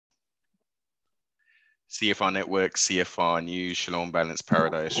CFR Network, CFR News, Shalom, Balance,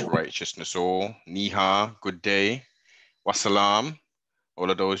 Paradise, Righteousness, all. Niha, good day. Wassalam, all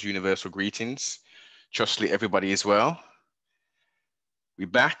of those universal greetings. Trustly everybody as well. We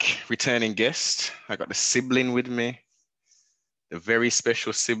back, returning guest. I got the sibling with me, the very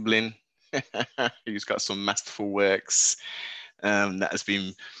special sibling who's got some masterful works that has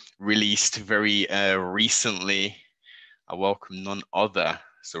been released very recently. I welcome none other.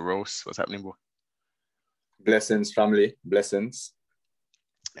 Cerose, what's happening, boy? Blessings, family, blessings.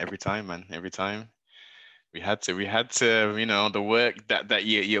 Every time, man, every time. We had to, you know, the work that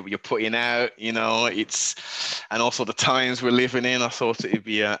you're putting out, you know, and also the times we're living in. I thought it'd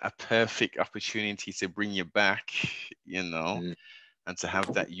be a perfect opportunity to bring you back, you know, and to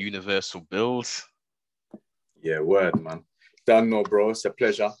have that universal build. Yeah, word, man. Don't know, bro. It's a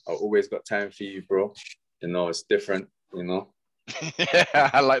pleasure. I always got time for you, bro. You know, it's different, you know.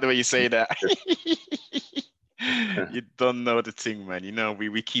 I like the way you say that. You don't know the thing, man. You know,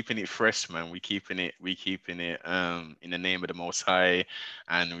 we keeping it fresh, man. We keeping it in the name of the Most High,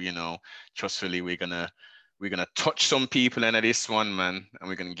 and you know, trustfully, we're gonna touch some people into this one, man, and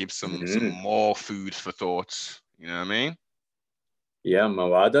we're gonna give some more food for thought. You know what I mean? Yeah, man.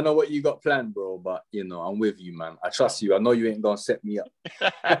 Well, I don't know what you got planned, bro, but you know, I'm with you, man. I trust you. I know you ain't gonna set me up.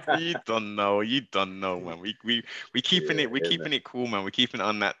 You don't know, man. We keeping it cool, man. We're keeping it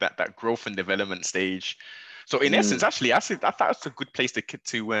on that growth and development stage. So in essence, actually, I thought it's a good place to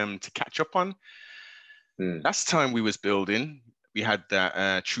catch up on. Last time we was building, we had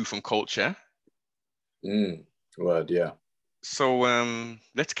that truth and culture. Word, yeah. So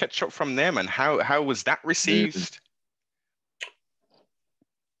let's catch up from there, man. How was that received?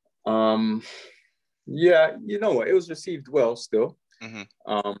 Yeah, you know what? It was received well still.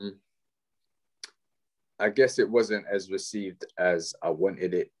 I guess it wasn't as received as I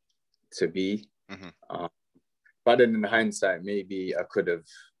wanted it to be. But then in hindsight, maybe I could have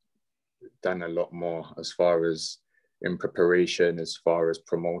done a lot more as far as in preparation, as far as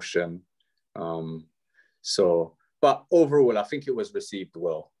promotion. But overall, I think it was received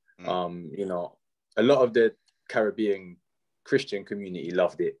well. You know, a lot of the Caribbean Christian community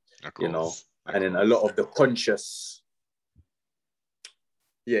loved it, you know, and then a lot of the conscious,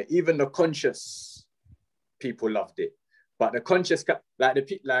 even the conscious people loved it. But the conscious,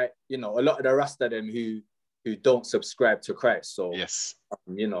 like you know, a lot of the rest of them who don't subscribe to Christ. So, yes,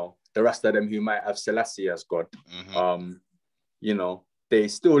 you know, the rest of them who might have Selassie as God, you know, they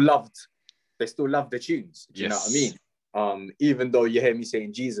still loved the tunes. Do you know what I mean? Even though you hear me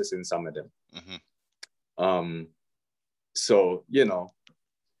saying Jesus in some of them. So, you know,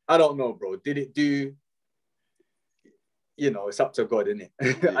 I don't know, bro. Did it do, you know, it's up to God, isn't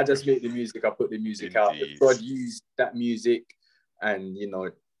it? I just make the music, I put the music out. If God used that music and, you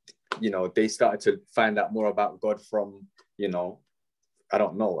know, they started to find out more about God from, you know, I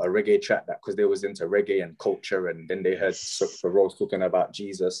don't know, a reggae track that because they was into reggae and culture, and then they heard Cerose talking about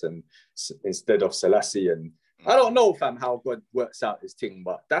Jesus and instead of Selassie, and I don't know, fam, how God works out his thing,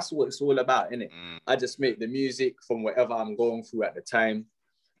 but that's what it's all about, innit? I just make the music from whatever I'm going through at the time,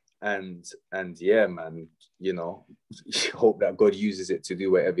 and yeah, man, you know, hope that God uses it to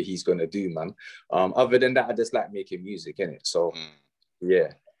do whatever he's gonna do, man. Other than that, I just like making music, innit? So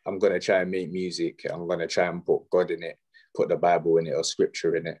yeah, I'm going to try and make music. I'm going to try and put God in it, put the Bible in it or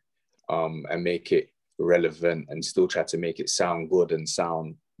scripture in it, and make it relevant and still try to make it sound good and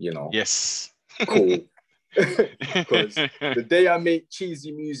sound, you know, cool. Because the day I make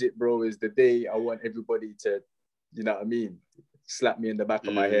cheesy music, bro, is the day I want everybody to, you know what I mean, slap me in the back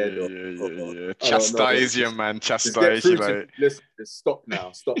of my head. Or chastise you, man. Chastise you. Like, listen, stop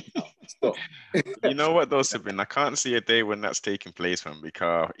now. You know what, though, Sabin? I can't see a day when that's taking place, man.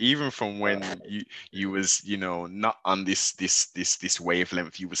 Because even from when you was, you know, not on this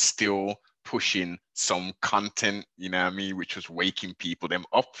wavelength, you was still pushing some content, you know what I mean, which was waking people them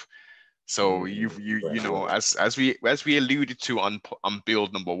up. So you know, as we alluded to on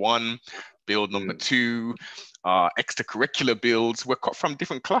build number 1, build number 2, extracurricular builds were cut from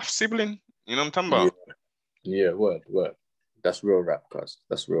different cloths, sibling. You know what I'm talking about? Yeah, word. That's real rap, cuz.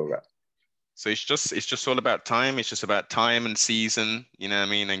 That's real rap. So it's just all about time. It's just about time and season, you know what I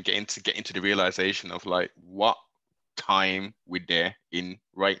mean, and getting to the realization of like what time we're there in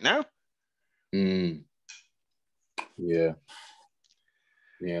right now. Yeah.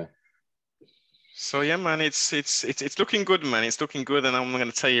 So yeah, man, it's looking good, man. It's looking good, and I'm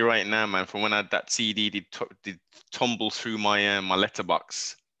gonna tell you right now, man. From when that CD did tumble through my my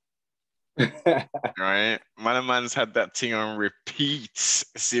letterbox, right? My man's had that thing on repeat,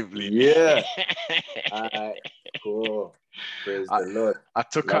 sibling. Yeah. Cool. Praise I, the Lord. I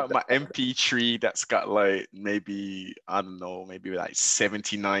took Love out my that. MP3 that's got like maybe, I don't know, maybe like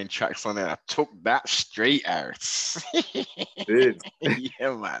 79 tracks on it. I took that straight out. Dude.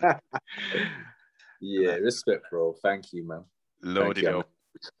 Yeah, man. Yeah, respect, bro. Thank you, man. Thank Loaded you. up.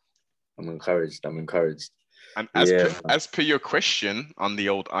 I'm encouraged. I'm encouraged. And Yeah. as per your question on the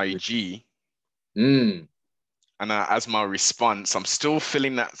old IG, Mm. and as my response, I'm still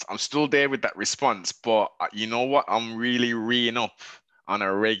feeling that I'm still there with that response. But you know what? I'm really reeing up on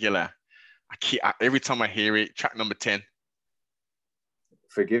a regular. Every time I hear it, track number 10.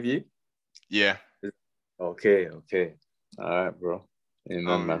 Forgive you? Yeah. Okay. All right, bro.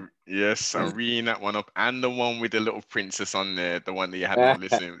 Amen, man. Yes, I'm reading that one up, and the one with the little princess on there, the one that you had on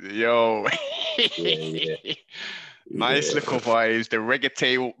listening. Yo, Yeah. nice little vibes. The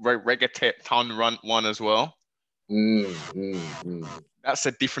reggaeton run one as well. That's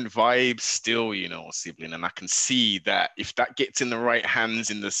a different vibe still, you know, sibling. And I can see that if that gets in the right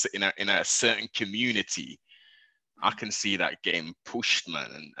hands in a certain community, I can see that getting pushed,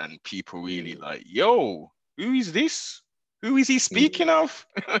 man, and people really like, yo, who is this? Who is he speaking of?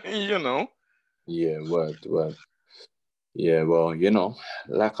 You know? Yeah, word. Yeah, well, you know,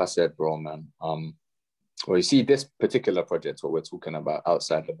 like I said, bro, man. Well, you see, this particular project, what we're talking about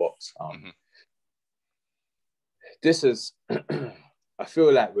outside the box, this is, I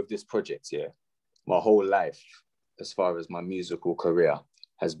feel like with this project, yeah, my whole life, as far as my musical career,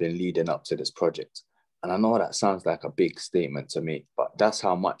 has been leading up to this project. And I know that sounds like a big statement to me, but that's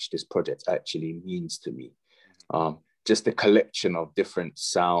how much this project actually means to me. Just a collection of different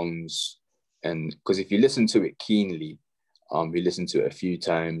sounds. And because if you listen to it keenly, you listen to it a few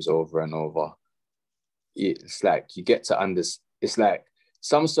times over and over, it's like you get to understand. It's like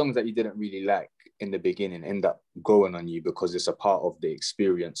some songs that you didn't really like in the beginning end up growing on you because it's a part of the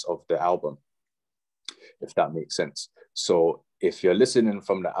experience of the album, if that makes sense. So if you're listening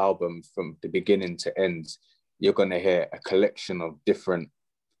from the album from the beginning to end, you're going to hear a collection of different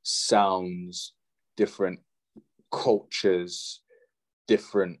sounds, different cultures,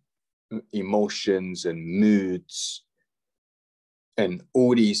 different emotions and moods, and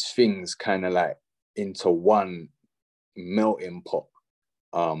all these things kind of like into one melting pot.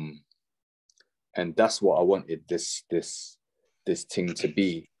 And that's what I wanted this thing to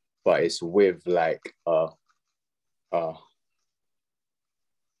be, but it's with like the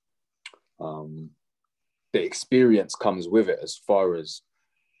experience comes with it as far as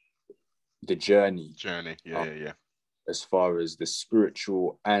the journey. Yeah. As far as the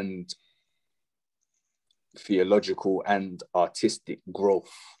spiritual and theological and artistic growth.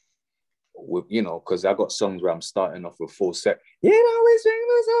 With, you know, because I got songs where I'm starting off with full set. You know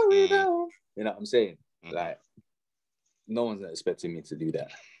what I'm saying? Like, no one's expecting me to do that.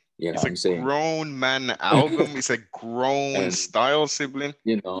 You know it's what I'm saying? It's a grown man album. It's a grown style, sibling.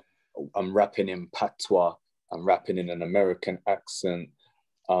 You know, I'm rapping in patois. I'm rapping in an American accent.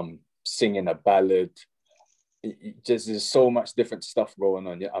 Singing a ballad. Just there's so much different stuff going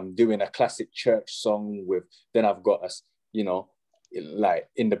on. I'm doing a classic church song with. Then I've got us, you know, like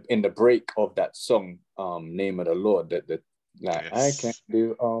in the break of that song, Name of the Lord. That like I can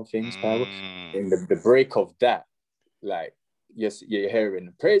do all things power. In the break of that, like yes, you're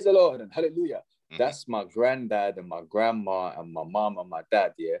hearing praise the Lord and hallelujah. That's my granddad and my grandma and my mom and my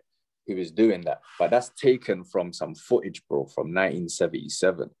dad, yeah, who is doing that. But that's taken from some footage, bro, from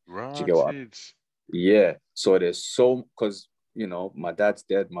 1977. Right. Do you get what I mean? Yeah. So there's so, because, you know, my dad's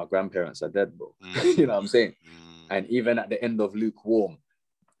dead, my grandparents are dead, bro. You know what I'm saying? And even at the end of Lukewarm,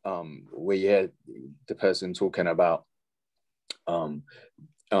 where you hear the person talking about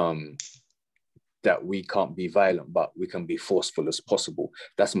that we can't be violent, but we can be forceful as possible.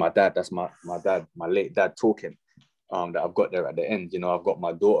 That's my dad. That's my dad, my late dad talking. That I've got there at the end. You know, I've got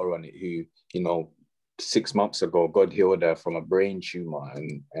my daughter on it who, you know, 6 months ago, God healed her from a brain tumor,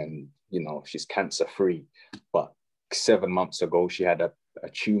 and you know, she's cancer free. But 7 months ago, she had a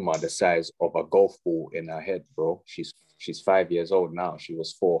tumor the size of a golf ball in her head, bro. She's 5 years old now. She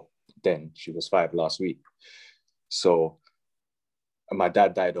was 4 then. She was 5 last week. So my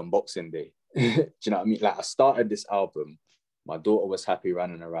dad died on Boxing Day. Do you know what I mean? Like, I started this album. My daughter was happy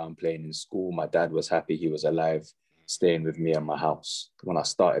running around playing in school. My dad was happy he was alive, staying with me in my house when I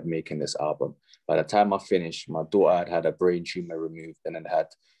started making this album. By the time I finished, my daughter had a brain tumor removed and then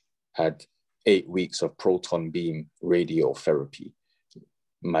had 8 weeks of proton beam radiotherapy.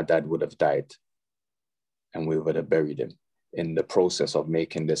 My dad would have died and we would have buried him in the process of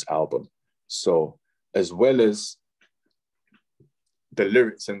making this album. So as well as the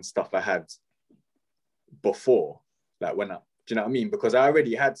lyrics and stuff I had before, like when do you know what I mean? Because I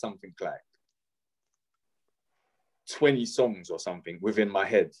already had something like 20 songs or something within my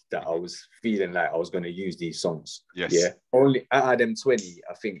head that I was feeling like I was going to use these songs. Yes. Yeah. Only out of them 20,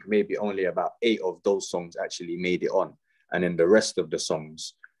 I think maybe only about 8 of those songs actually made it on. And then the rest of the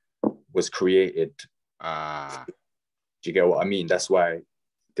songs was created. Ah. Do you get what I mean? That's why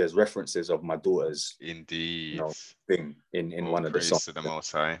there's references of my daughter's Indeed. thing in one of the songs. Praise to the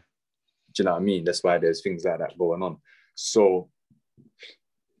Most High. Do you know what I mean? That's why there's things like that going on. So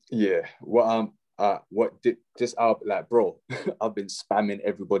yeah, what did this album, like, bro, I've been spamming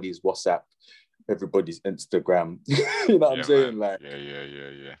everybody's WhatsApp, everybody's Instagram. You know what I'm saying? Man. Like,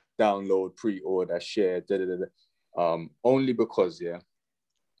 yeah. Download, pre-order, share, only because,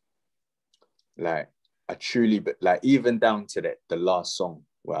 like, I truly, like, even down to the last song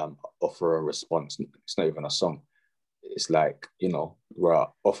where I'm offer a response. It's not even a song. It's like, you know, where I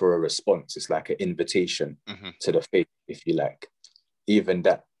offer a response. It's like an invitation to the faith, if you like. Even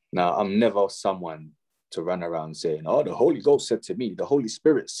that. Now, I'm never someone to run around saying, oh, the Holy Ghost said to me, the Holy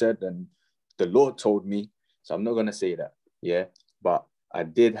Spirit said, and the Lord told me. So I'm not going to say that, yeah? But I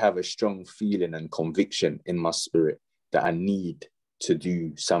did have a strong feeling and conviction in my spirit that I need to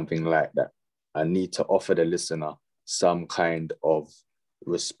do something like that. I need to offer the listener some kind of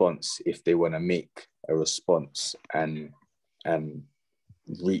response if they want to make a response and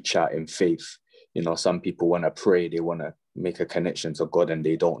reach out in faith. You know, some people want to pray, they want to make a connection to God and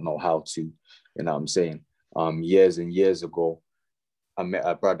they don't know how to, you know what I'm saying? Years and years ago, I met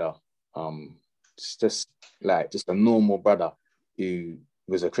a brother, just a normal brother who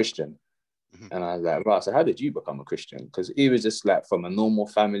was a Christian. And I was like, right, so how did you become a Christian? Because he was just like from a normal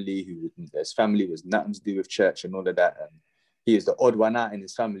family his family was nothing to do with church and all of that. And he is the odd one out in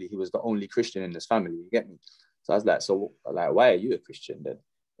his family. He was the only Christian in his family, you get me? So I was like, so like, why are you a Christian then?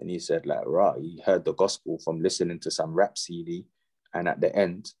 And he said, like, right, he heard the gospel from listening to some rap CD. And at the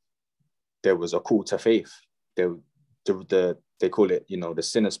end, there was a call to faith. They call it, you know, the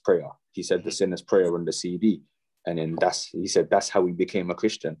sinner's prayer. He said the sinner's prayer on the CD. And then he said that's how he became a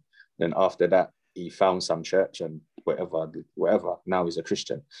Christian. Then after that, he found some church and whatever. Now he's a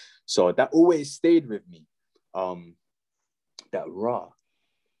Christian. So that always stayed with me. That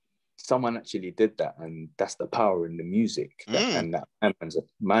someone actually did that, and that's the power in the music. And that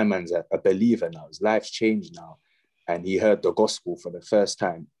my man's a believer now. His life's changed now, and he heard the gospel for the first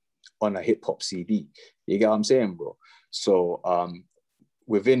time on a hip hop CD. You get what I'm saying, bro? So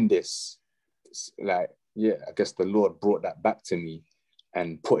within this, like, I guess the Lord brought that back to me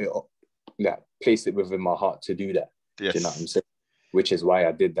and put it up, like, placed it within my heart to do that. Yes. Do you know what I'm saying? Which is why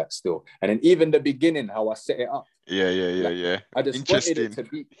I did that still. And then even the beginning, how I set it up. Yeah. I just wanted it to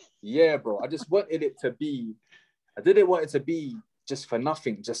be, bro. I just wanted it to be, I didn't want it to be just for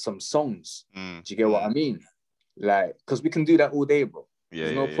nothing, just some songs. Do you get what I mean? Like, because we can do that all day, bro.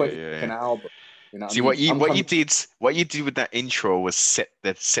 There's no point in making an album. You know what I mean? What you did with that intro was set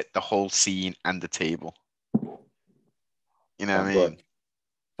the whole scene and the table. You know what I mean?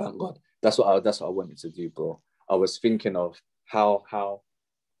 Thank God. That's what I wanted to do, bro. I was thinking of how,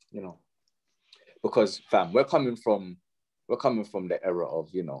 you know, because fam, we're coming from the era of,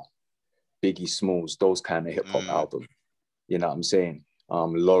 you know, Biggie Smalls, those kind of hip hop albums. You know what I'm saying?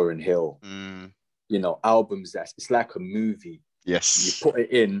 Lauryn Hill. You know, albums it's like a movie. Yes. You put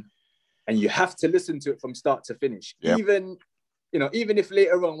it in and you have to listen to it from start to finish. Yep. Even if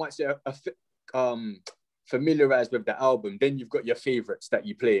later on, once you're familiarized with the album, then you've got your favorites that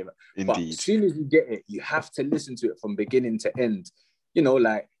you play. Indeed. But as soon as you get it, you have to listen to it from beginning to end. You know,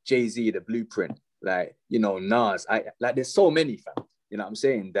 like Jay-Z, The Blueprint, like, you know, Nas. There's so many, fam. You know what I'm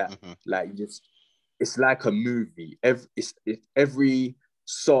saying? That like it's like a movie. Every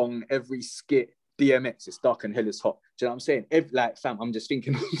song, every skit, DMX is dark and hell is hot. Do you know what I'm saying? Fam, I'm just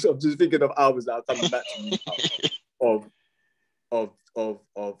thinking of albums that are coming back to me of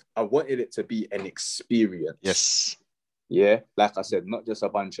I wanted it to be an experience. Yes. Yeah, like I said, not just a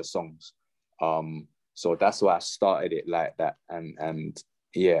bunch of songs. So that's why I started it like that. And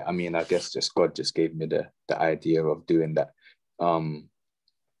yeah, I mean, I guess just God just gave me the idea of doing that.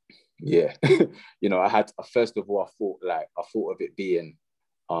 Yeah, you know, first of all, I thought of it being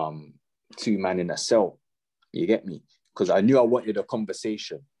two man in a cell. You get me? Because I knew I wanted a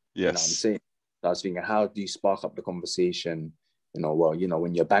conversation. Yes. You know what I'm saying? I was thinking, how do you spark up the conversation? You know, well, you know,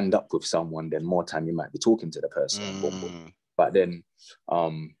 when you're banged up with someone, then more time you might be talking to the person. But then,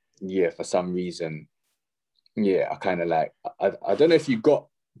 for some reason, I kind of like, I don't know if do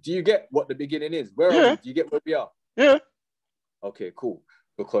you get what the beginning is? Where are we? Do you get where we are? Yeah. Okay, cool.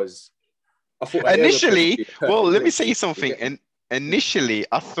 Because I thought initially, well, let me say something. And initially,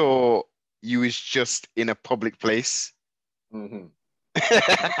 I thought you was just in a public place.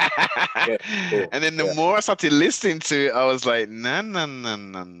 Yeah, cool. And then the Yeah. more I started listening to it, I was like, no, no, no,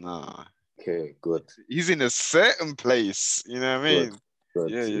 no, no. Okay, good. He's in a certain place. You know what I Good. mean? Good.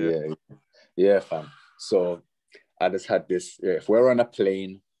 Yeah, yeah. Yeah. Yeah, fam. So I just had this. Yeah, if we're on a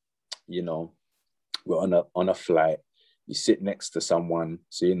plane, you know, we're on a flight, you sit next to someone.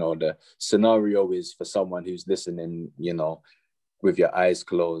 So, you know, the scenario is for someone who's listening, you know, with your eyes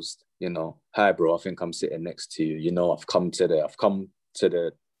closed, you know, hi bro, I think I'm sitting next to you. You know, I've come to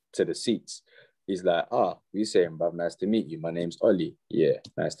the seats. He's like, you saying, bruv, nice to meet you. My name's Ollie. Yeah,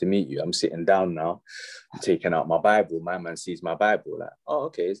 nice to meet you. I'm sitting down now. I'm taking out my Bible. My man sees my Bible. Like, oh,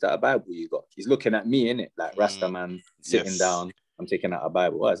 okay, is that a Bible you got? He's looking at me, innit? Like Rasta man sitting Yes. down. I'm taking out a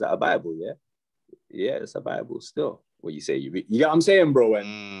Bible. Oh, is that a Bible? Yeah. Yeah, it's a Bible still. What you say? You get what I'm saying, bro?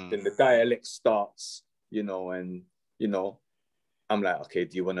 And then the dialect starts, you know, and you know, I'm like, okay,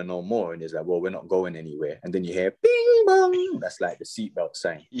 do you want to know more? And he's like, well, we're not going anywhere. And then you hear bing bong. That's like the seatbelt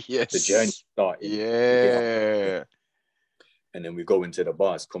sign. The journey Yes. starting. Yeah. And then we go into the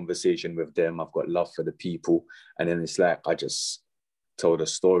bars, conversation with them. I've got love for the people. And then it's like, I just told a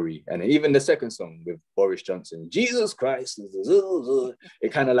story. And even the second song with Boris Johnson, Jesus Christ,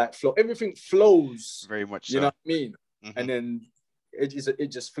 it kind of like flow. Everything flows. Very much You so. know what I mean? Mm-hmm. And then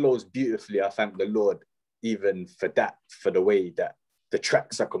it just flows beautifully. I thank the Lord even for that, for the way that the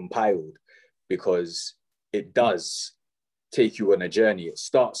tracks are compiled, because it does take you on a journey. It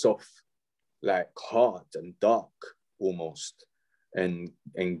starts off like hard and dark almost, and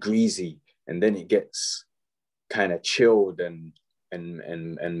greasy, and then it gets kind of chilled and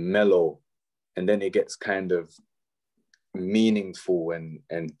mellow, and then it gets kind of meaningful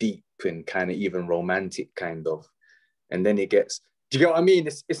and deep and kind of even romantic kind of, and then it gets, do you get what I mean?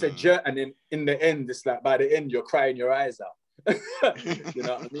 It's a journey, and then in the end, it's like by the end you're crying your eyes out. You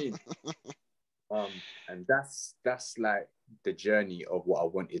know what I mean? And that's like the journey of what I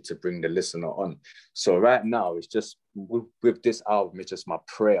wanted to bring the listener on. So right now, it's just with this album, it's just my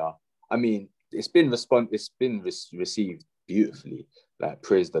prayer. I mean, it's been received beautifully. Like,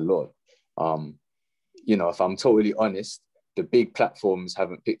 praise the Lord. You know, if I'm totally honest, the big platforms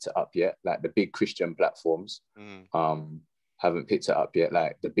haven't picked it up yet. Like the big Christian platforms, haven't picked it up yet.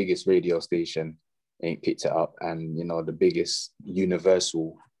 Like the biggest radio station ain't picked it up, and you know, the biggest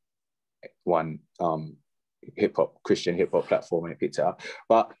universal one, Christian hip hop platform ain't picked it up.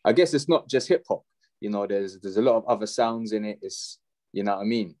 But I guess it's not just hip hop. You know, there's a lot of other sounds in it. It's, you know what I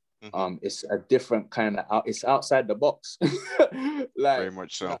mean? It's a different kind of, it's outside the box. Like, very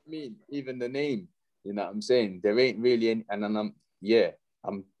much so. You know what I mean? Even the name, you know what I'm saying? There ain't really any, and then I'm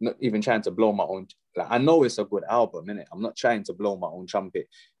not even trying to blow my own, like, I know it's a good album, innit? I'm not trying to blow my own trumpet.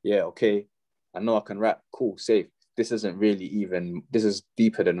 Yeah, okay. I know I can rap, cool, safe. This isn't really even, this is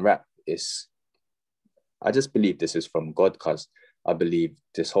deeper than rap. I just believe this is from God, because I believe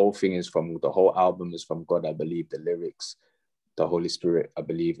this whole thing is from, the whole album is from God. I believe the lyrics, the Holy Spirit, I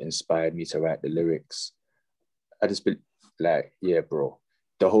believe, inspired me to write the lyrics. I just believe, like, yeah, bro,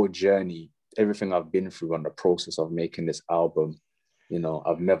 the whole journey, everything I've been through on the process of making this album, you know,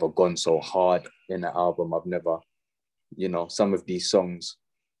 I've never gone so hard in an album. I've never, you know, some of these songs,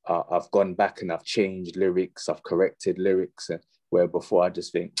 I've gone back and I've changed lyrics, I've corrected lyrics, and where before I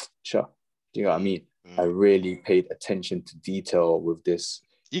just think, sure, do you know what I mean? I really paid attention to detail with this.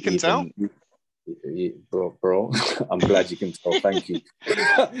 You can tell. Bro, I'm glad you can tell. Thank you.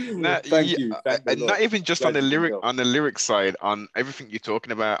 Thank you. Thank the And Lord. not even just on Glad the you can lyric, tell. on the lyric side, on everything you're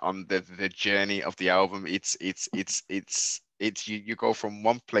talking about, on the journey of the album. It's you go from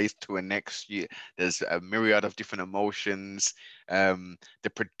one place to a next. There's a myriad of different emotions.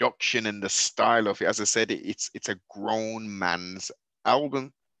 The production and the style of it, as I said, it's a grown man's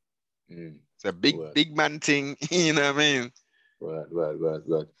album. It's a big man thing. You know what I mean?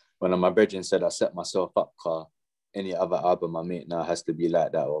 Word. One of my brethren said I set myself up, car. Any other album I make now has to be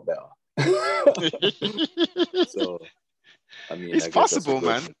like that or better. So, I mean, It's I guess that's possible,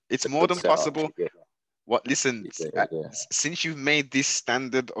 man. It's a more good than setup. possible. Yeah. What? Listen, Yeah. since you've made this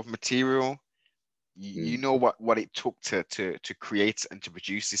standard of material, you know what it took to create and to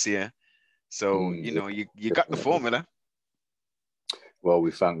produce this here. So you know you got the formula. Well,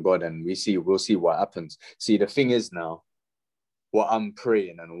 we thank God, and we'll see what happens. See, the thing is now, what I'm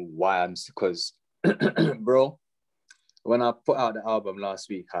praying and why I'm, because, bro, when I put out the album last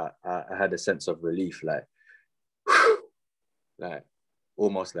week, I had a sense of relief, like, like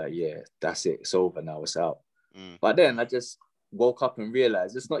almost like, yeah, that's it, it's over now, it's out. But then I just woke up and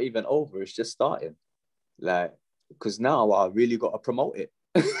realized it's not even over, it's just starting. Like, because now I really got to promote it.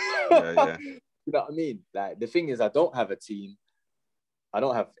 Yeah. You know what I mean? Like, the thing is, I don't have a team. I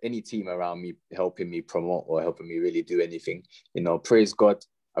don't have any team around me helping me promote or helping me really do anything. You know, praise God.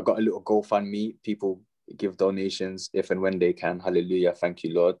 I got a little GoFundMe. People give donations if and when they can. Hallelujah. Thank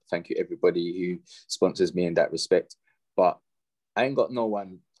you, Lord. Thank you, everybody who sponsors me in that respect. But I ain't got no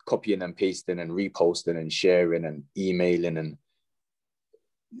one copying and pasting and reposting and sharing and emailing and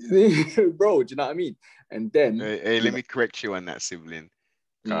bro, do you know what I mean? And then hey, let me correct you on that, sibling.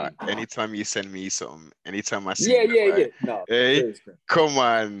 Anytime you send me something, anytime I see yeah. No, hey, come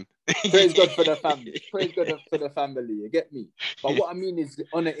on. Praise God for the family. Praise God for the family. You get me? But what I mean is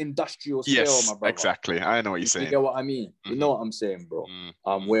on an industrial scale, my brother. Exactly. I know what you're saying. You get what I mean? You know what I'm saying, bro.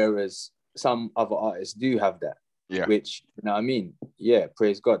 Whereas some other artists do have that. Yeah. Which, you know what I mean? Yeah,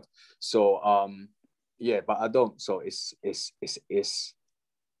 praise God. So yeah, but I don't. So it's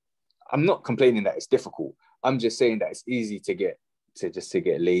I'm not complaining that it's difficult. I'm just saying that it's easy to get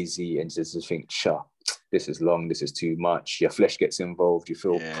lazy and just to think, sure, this is long, this is too much. Your flesh gets involved. You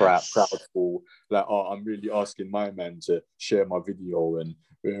feel proudful, like, oh, I'm really asking my man to share my video, and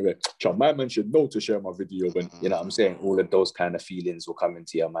my man should know to share my video. And you know what I'm saying? All of those kind of feelings will come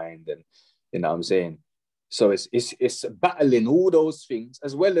into your mind, and you know what I'm saying? So it's battling all those things,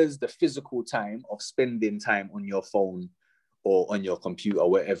 as well as the physical time of spending time on your phone or on your computer,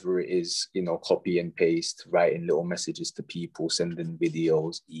 wherever it is, you know, copy and paste, writing little messages to people, sending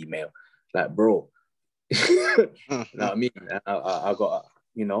videos, email. Like, bro, you know what I mean? I got,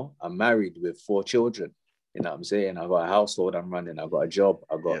 you know, I'm married with 4 children. You know what I'm saying? I got a household I'm running. I got a job.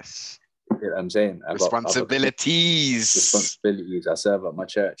 I got, you know what I'm saying? I got responsibilities. I serve at my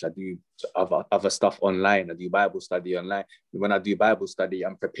church. I do other stuff online. I do Bible study online. When I do Bible study,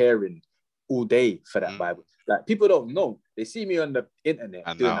 I'm preparing all day for that Bible. Like, people don't know. They see me on the internet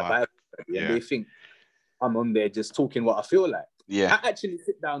doing a Bible study, and they think I'm on there just talking what I feel like. Yeah. I actually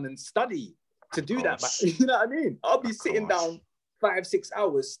sit down and study to do that. But you know what I mean? I'll be sitting down 5-6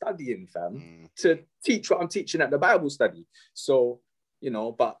 hours studying, fam, to teach what I'm teaching at the Bible study. So, you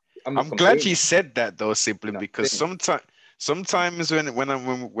know, but I'm glad you said that though, sibling, because sometimes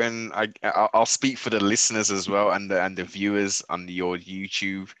when I'll speak for the listeners as well, and the viewers on your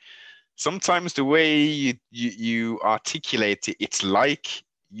YouTube. Sometimes the way you articulate it, it's like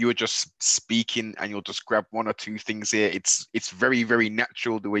you're just speaking and you'll just grab 1 or 2 things here. It's very, very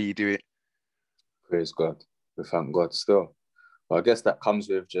natural the way you do it. Praise God. We thank God still. Well, I guess that comes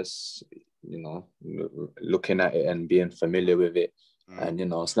with just, you know, looking at it and being familiar with it. And, you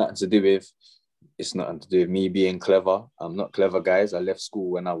know, it's nothing to do with me being clever. I'm not clever, guys. I left school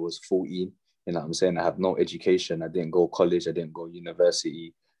when I was 14. You know what I'm saying? I have no education. I didn't go college. I didn't go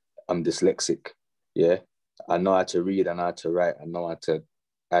university. I'm dyslexic. Yeah. I know how to read. I know how to write. I know how to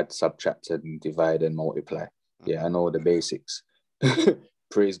add, subtract, and divide and multiply. Yeah, I know the basics.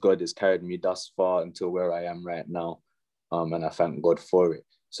 Praise God, has carried me thus far until where I am right now. And I thank God for it.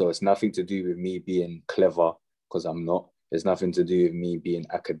 So it's nothing to do with me being clever, because I'm not. It's nothing to do with me being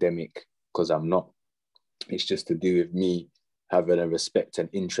academic, because I'm not. It's just to do with me having a respect and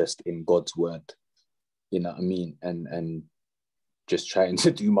interest in God's word. You know what I mean? And just trying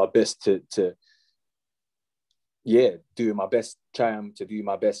to do my best to do my best, trying to do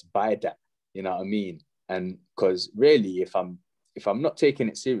my best by that. You know what I mean? And because really, if I'm not taking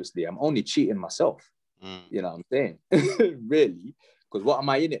it seriously, I'm only cheating myself. You know what I'm saying? Really, because what am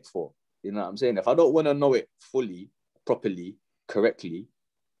I in it for? You know what I'm saying? If I don't want to know it fully, properly, correctly,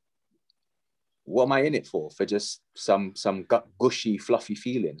 what am I in it for? For just some gushy, fluffy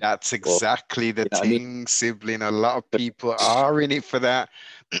feeling? That's exactly the thing, sibling. A lot of people are in it for that.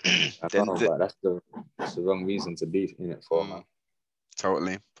 But that's the wrong reason to be in it for, man.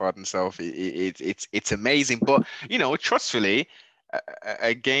 Totally. Pardon self. It's amazing, but you know, trustfully,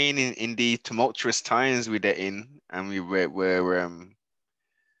 again in the tumultuous times we're in, and we're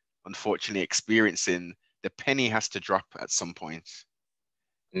unfortunately experiencing, the penny has to drop at some point.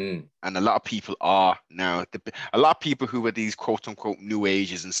 And a lot of people are now, a lot of people who were these quote unquote new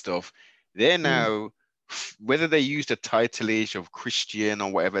ages and stuff, they're now, whether they use the titlage of Christian or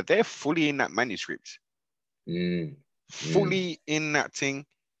whatever, they're fully in that manuscript. Fully in that thing,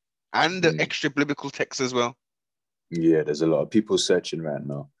 and the extra biblical text as well. Yeah, there's a lot of people searching right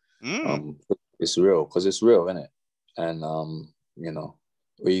now. It's real, because it's real, isn't it? And you know,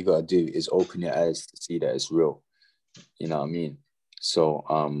 what you gotta do is open your eyes to see that it's real. You know what I mean? So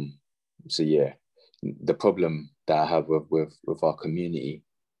so yeah, the problem that I have with our community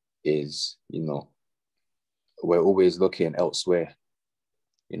is, you know, we're always looking elsewhere.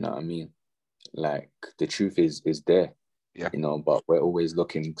 You know what I mean? Like, the truth is there. Yeah. You know, but we're always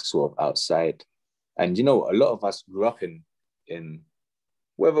looking sort of outside. And you know, a lot of us grew up in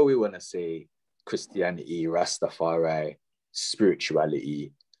whether we want to say Christianity, Rastafari,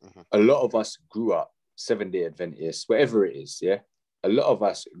 spirituality. A lot of us grew up Seventh-day Adventists, whatever it is, yeah? A lot of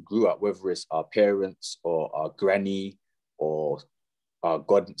us grew up, whether it's our parents or our granny or our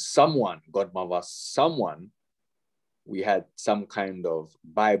godmother, someone, we had some kind of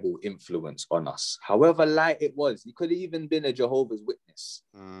Bible influence on us. However light it was, it could have even been a Jehovah's Witness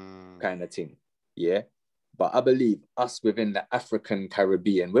kind of thing, yeah? But I believe us within the African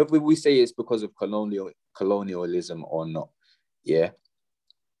Caribbean, whether we say it's because of colonialism or not, yeah,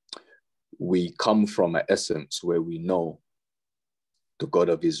 we come from an essence where we know the God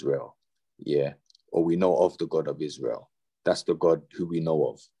of Israel, yeah, or we know of the God of Israel. That's the God who we know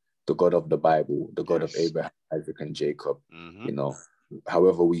of, the God of the Bible, the God of Abraham, Isaac, and Jacob, you know,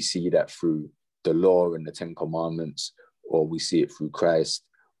 however we see that through the law and the 10 Commandments, or we see it through Christ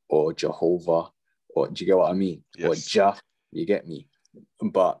or Jehovah, or do you get what I mean? Yes. Or Jah, you get me?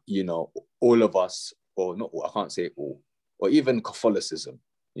 But, you know, all of us, or not, I can't say all, or even Catholicism,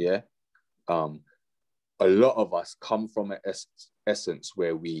 yeah, a lot of us come from an essence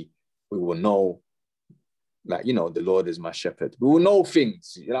where we will know, like, you know, the Lord is my shepherd. We will know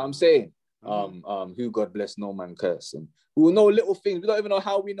things, you know what I'm saying? Who God bless, no man curse. And we will know little things. We don't even know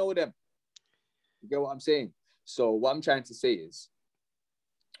how we know them. You get what I'm saying? So what I'm trying to say is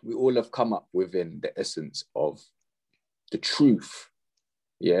we all have come up within the essence of the truth.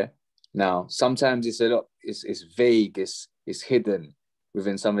 Yeah. Now, sometimes it's a lot, it's vague, it's hidden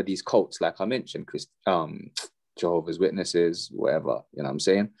within some of these cults, like I mentioned, Jehovah's Witnesses, whatever, you know what I'm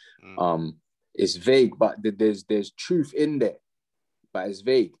saying? It's vague, but there's truth in there, but it's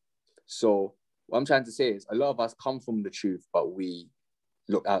vague. So what I'm trying to say is a lot of us come from the truth, but we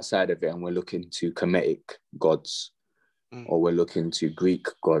look outside of it and we're looking to Kemetic gods, or we're looking to Greek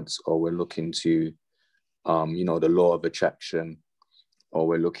gods, or we're looking to, you know, the law of attraction, or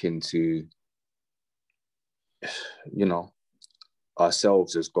we're looking to, you know,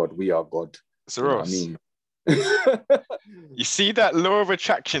 ourselves as God. We are God. Cerose, you know what I mean? You see that law of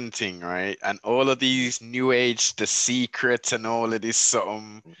attraction thing, right? And all of these new age, The Secret, and all of this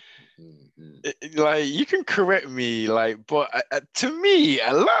something. Like, you can correct me, like, but to me,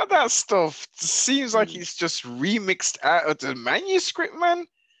 a lot of that stuff seems like it's just remixed out of the manuscript, man.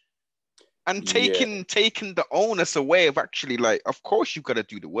 And taking the onus away of actually, like, of course you've got to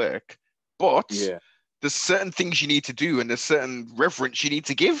do the work, but there's certain things you need to do and there's certain reverence you need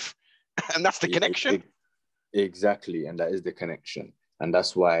to give. And that's the connection. Exactly. And that is the connection. And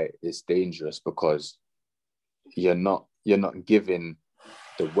that's why it's dangerous, because you're not giving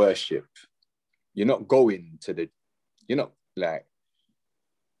the worship. You're not going to the, you know, like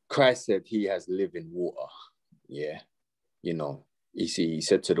Christ said he has living water. Yeah. You know, he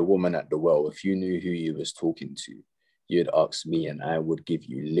said to the woman at the well, if you knew who you was talking to, you'd ask me and I would give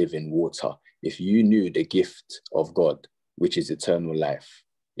you living water. If you knew the gift of God, which is eternal life.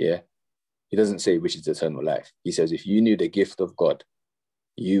 Yeah. He doesn't say which is eternal life. He says, if you knew the gift of God,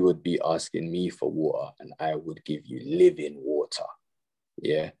 you would be asking me for water and I would give you living water.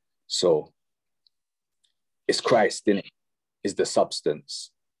 Yeah. So it's Christ, innit? Is the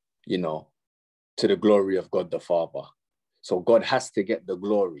substance, you know, to the glory of God the Father. So God has to get the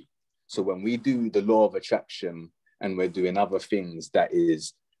glory. So when we do the law of attraction and we're doing other things that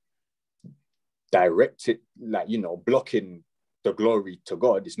is directed, like, you know, blocking the glory to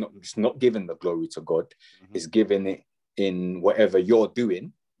God, it's not giving the glory to God. It's giving it in whatever you're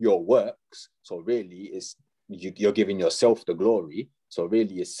doing, your works. So really it's you're giving yourself the glory. So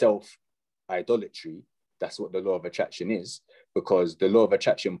really it's self-idolatry. That's what the law of attraction is, because the law of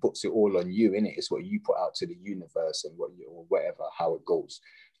attraction puts it all on you, innit? It's what you put out to the universe and or whatever, how it goes.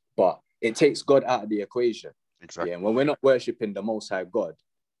 But it takes God out of the equation. Exactly. Yeah. And when we're not worshiping the Most High God,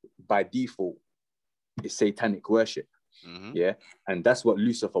 by default, it's satanic worship. Yeah. And that's what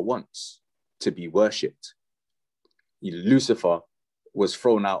Lucifer wants, to be worshipped. Lucifer was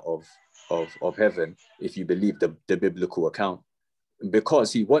thrown out of heaven, if you believe the biblical account,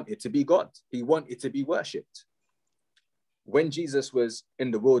 because he wanted to be God. He wanted to be worshipped. When Jesus was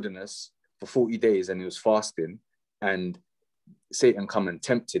in the wilderness for 40 days and he was fasting and Satan come and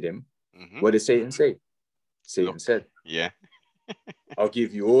tempted him, what did Satan say? Satan said, I'll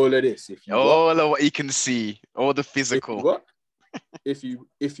give you all of this if you all of what you can see, all the physical. If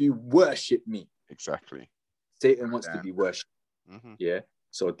you worship me. Exactly. Satan wants to be worshipped. Yeah.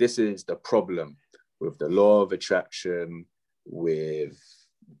 So this is the problem with the law of attraction, with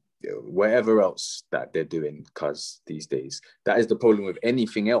whatever else that they're doing, because these days, that is the problem with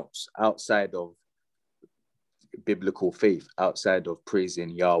anything else outside of biblical faith, outside of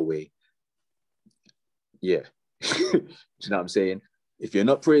praising Yahweh. Yeah. Do you know what I'm saying? If you're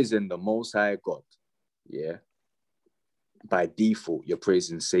not praising the Most High God, yeah, by default, you're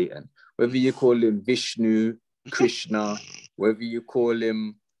praising Satan. Whether you call him Vishnu, Krishna, whether you call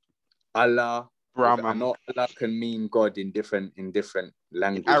him Allah, I know Allah can mean God in different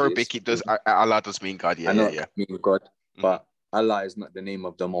languages. In Arabic, it does. Allah does mean God. Yeah, I know yeah. mean God, but Allah is not the name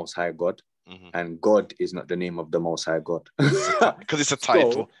of the Most High God, and God is not the name of the Most High God. Because it's a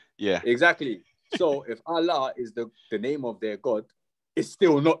title. So, yeah, exactly. So if Allah is the name of their God, it's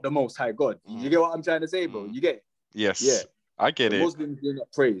still not the Most High God. You get what I'm trying to say, bro? You get it? Yes. Yeah. I get the it. Muslims do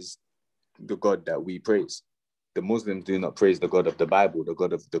not praise the God that we praise. The Muslims do not praise the God of the Bible. The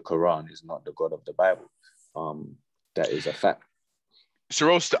God of the Quran is not the God of the Bible. That is a fact.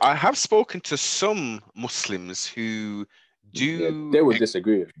 Cerose, I have spoken to some Muslims who do. Yeah, they would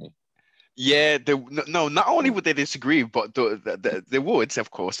disagree with me. Yeah, not only would they disagree, but they would,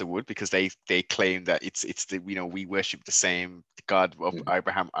 of course, they would, because they claim that it's the we worship the same God of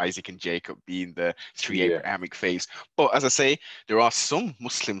Abraham, Isaac, and Jacob, being the three Abrahamic faiths. But as I say, there are some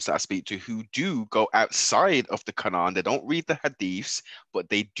Muslims that I speak to who do go outside of the Quran. They don't read the Hadiths, but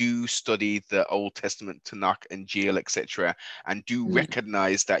they do study the Old Testament, Tanakh, Injil, etc., and do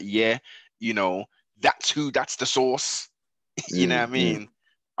recognize that that's the source. You know what I mean?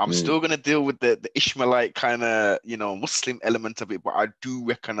 I'm still going to deal with the Ishmaelite kind of, Muslim element of it, but I do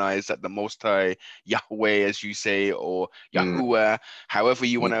recognize that the Most High, Yahweh, as you say, or Yahuwah, however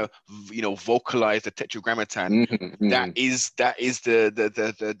you want to, vocalize the Tetragrammaton, that is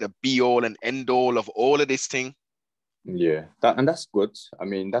the be all and end all of all of this thing. Yeah, and that's good. I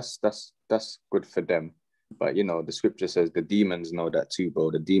mean, that's good for them. But the scripture says the demons know that too,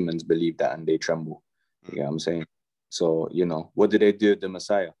 bro. The demons believe that and they tremble. You get what I'm saying? So, what did they do with the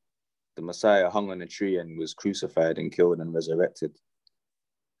Messiah? The Messiah hung on a tree and was crucified and killed and resurrected.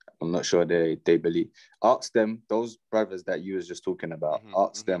 I'm not sure they believe. Ask them, those brothers that you was just talking about,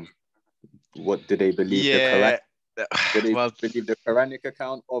 ask them, what do they believe? Yeah. The Quran? Do they believe the Quranic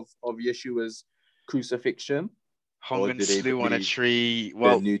account of Yeshua's crucifixion? Hung and slew on a tree.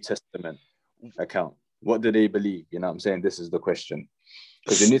 Well, the New Testament account. What do they believe? You know what I'm saying? This is the question.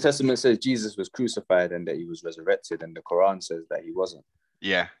 Because the New Testament says Jesus was crucified and that he was resurrected, and the Quran says that he wasn't.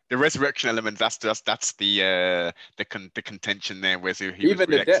 Yeah, the resurrection element. That's the contention there, where he even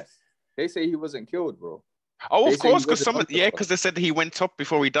was the death. They say he wasn't killed, bro. Oh, of course, because they said he went up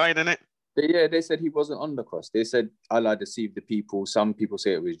before he died, innit? They said he wasn't on the cross. They said Allah deceived the people. Some people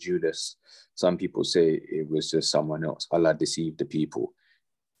say it was Judas. Some people say it was just someone else. Allah deceived the people.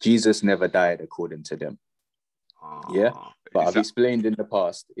 Jesus never died according to them. Yeah, but I've explained in the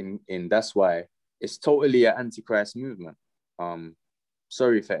past. In that's why it's totally an antichrist movement.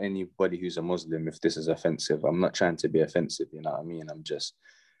 Sorry for anybody who's a Muslim if this is offensive. I'm not trying to be offensive. You know what I mean?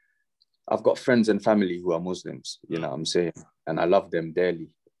 I've got friends and family who are Muslims. You know what I'm saying? And I love them dearly.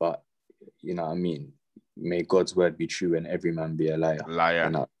 But you know what I mean? May God's word be true and every man be a liar.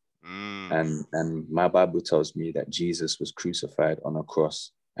 Liar. And my Bible tells me that Jesus was crucified on a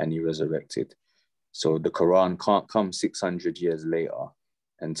cross and he resurrected. So the Quran can't come 600 years later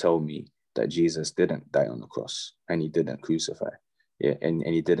and tell me that Jesus didn't die on the cross and he didn't crucify. Yeah, and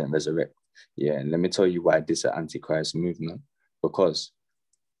he didn't resurrect. Yeah, and let me tell you why this is an antichrist movement. Because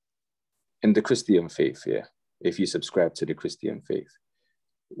in the Christian faith, yeah, if you subscribe to the Christian faith,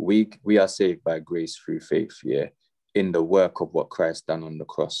 we are saved by grace through faith, yeah, in the work of what Christ done on the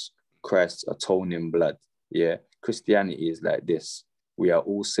cross, Christ's atoning blood, yeah. Christianity is like this. We are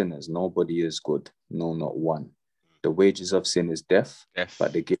all sinners. Nobody is good. No, not one. The wages of sin is death,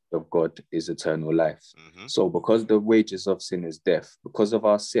 but the gift of God is eternal life. So because the wages of sin is death, because of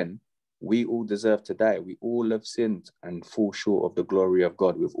our sin, we all deserve to die. We all have sinned and fall short of the glory of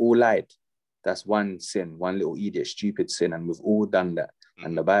God. We've all lied. That's one sin, one little idiot, stupid sin, and we've all done that.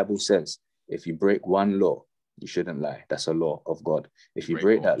 And the Bible says, if you break one law, you shouldn't lie. That's a law of God. If you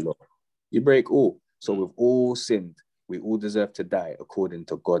break that law, you break all. So we've all sinned. We all deserve to die according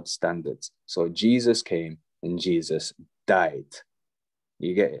to God's standards. So Jesus came and Jesus died.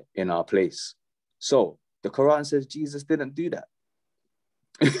 You get it? In our place. So the Quran says Jesus didn't do that.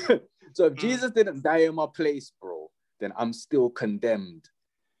 So if Jesus didn't die in my place, bro, then I'm still condemned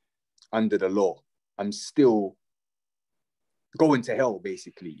under the law. I'm still going to hell,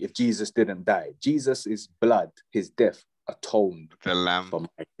 basically, if Jesus didn't die. Jesus' blood, his death, atoned the lamb for my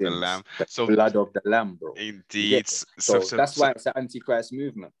sins. The lamb. The blood of the lamb, bro. Indeed. So that's why it's an antichrist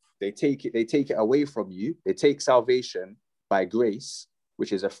movement. They take it away from you. They take salvation by grace,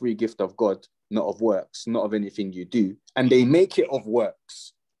 which is a free gift of God, not of works, not of anything you do. And they make it of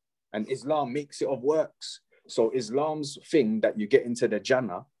works. And Islam makes it of works. So Islam's thing that you get into the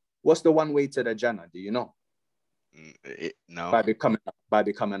Jannah, what's the one way to the Jannah? Do you know? No. By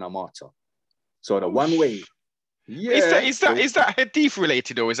becoming a martyr. So the one way Yeah. Is that hadith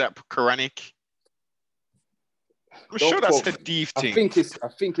related or is that Quranic? I'm Don't sure that's quote me. hadith I thing.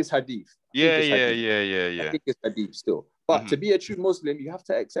 think it's hadith. Yeah. I think it's hadith still. But to be a true Muslim, you have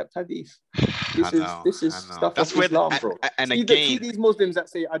to accept hadith. This is I know. stuff That's of where Islam, bro. and See, again, these Muslims that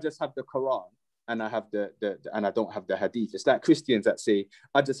say I just have the Quran and I have the and I don't have the hadith. It's like Christians that say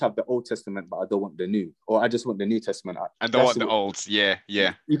I just have the Old Testament, but I don't want the New, or I just want the New Testament. and don't want the olds. Yeah.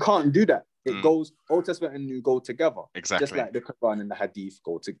 You can't do that. It goes Old Testament and New go together. Exactly. Just like the Quran and the Hadith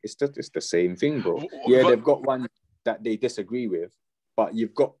go to. It's the same thing, bro. Yeah, they've got one that they disagree with, but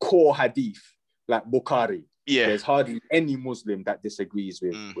you've got core Hadith like Bukhari. Yeah. There's hardly any Muslim that disagrees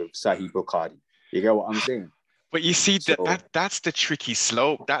with Sahih Bukhari. You get what I'm saying? But you see that's the tricky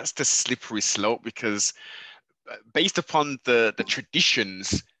slope. That's the slippery slope because based upon the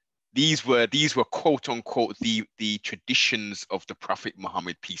traditions, these were quote unquote the traditions of the Prophet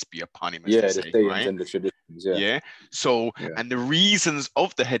Muhammad, peace be upon him, as they say, right? And the traditions, yeah. So and the reasons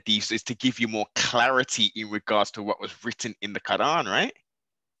of the hadiths is to give you more clarity in regards to what was written in the Quran, right?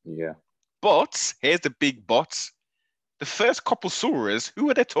 Yeah. But here's the big but. The first couple surahs,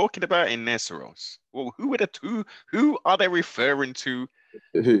 who are they talking about in there, Cerose? Well, who are they referring to?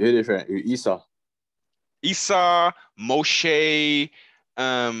 Isa. Isa, Moshe,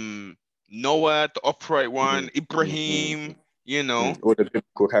 Noah, the upright one, Ibrahim, you know. All the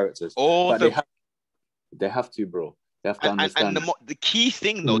biblical characters. They have to, bro. They have to understand. And the key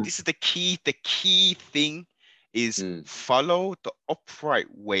thing, though, this is the key thing is follow the upright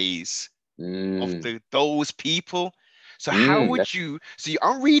ways of those people. So how would you? So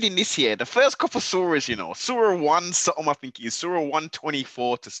I'm reading this here. The first couple of surahs, you know, Surah 1, something I think is Surah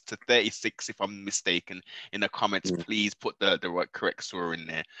 124 to 36, if I'm mistaken. In the comments, please put the right correct surah in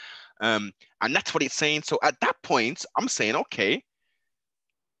there. And that's what it's saying. So at that point, I'm saying, okay,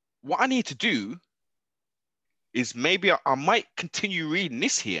 what I need to do is maybe I might continue reading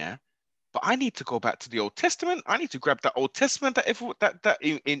this here, but I need to go back to the Old Testament. I need to grab that Old Testament that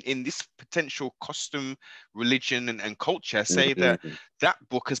in this potential custom religion and culture say that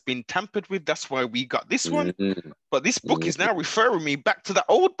book has been tampered with. That's why we got this one. But this book is now referring me back to the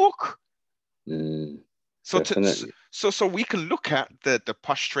old book. So we can look at the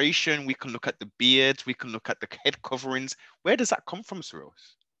prostration, we can look at the beards, we can look at the head coverings. Where does that come from,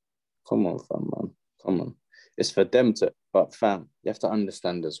 Cerose? Come on, fam, man. Come on. It's for them to, but fam, you have to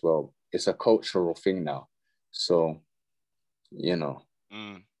understand as well. It's a cultural thing now. So, you know,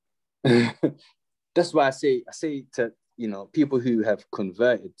 that's why I say to, you know, people who have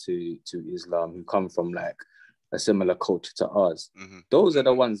converted to Islam, who come from like a similar culture to ours, those are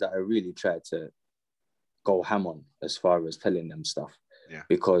the ones that I really try to go ham on as far as telling them stuff. Yeah.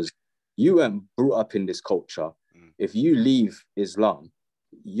 Because you weren't brought up in this culture. If you leave Islam,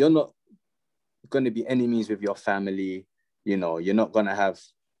 you're not going to be enemies with your family. You know, you're not going to have,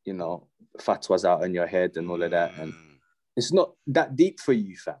 you know, fatwas out on your head and all of that. And it's not that deep for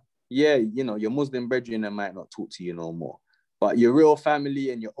you, fam. Yeah, you know, your Muslim brethren might not talk to you no more. But your real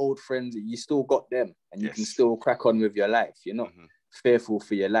family and your old friends, you still got them. And you can still crack on with your life. You're not fearful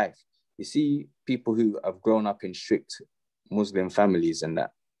for your life. You see people who have grown up in strict Muslim families and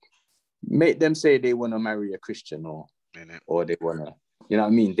that, make them say they want to marry a Christian or they want to, you know what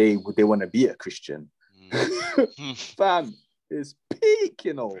I mean? They want to be a Christian. Fam, it's peak,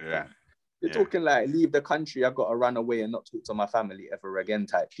 you know, fam. You're talking like, leave the country, I've got to run away and not talk to my family ever again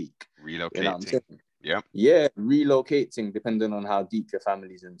type peak. Relocating. You know what I'm saying? Yeah. Yeah, relocating, depending on how deep your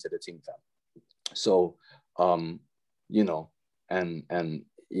family's into the thing, fam. So, you know, and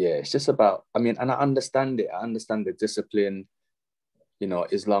yeah, it's just about, I mean, and I understand it. I understand the discipline. You know,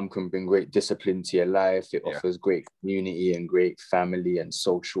 Islam can bring great discipline to your life. It offers great community and great family and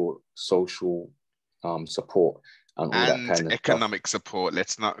social support and all that kind of economic stuff. support.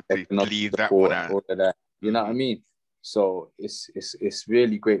 Let's not leave that one out. All of that. You know what I mean? So it's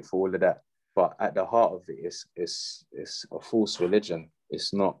really great for all of that. But at the heart of it is a false religion.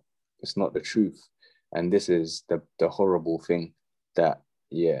 It's not the truth. And this is the horrible thing that,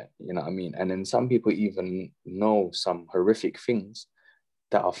 yeah, you know what I mean? And then some people even know some horrific things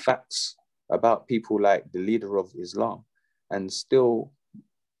that are facts about people like the leader of Islam, and still,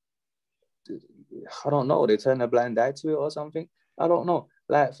 I don't know, they turn a blind eye to it or something. I don't know.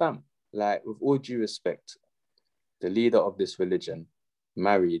 Like, fam, like, with all due respect, the leader of this religion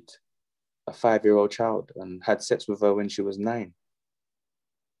married a 5-year-old child and had sex with her when she was 9.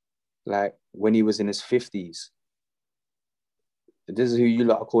 Like, when he was in his 50s. This is who you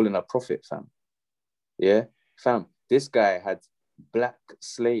lot are calling a prophet, fam. Yeah? Fam, this guy had black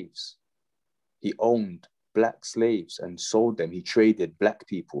slaves. He owned black slaves and sold them. He traded black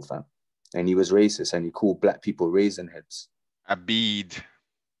people, fam. and he was racist, and he called black people raisin heads. Abid.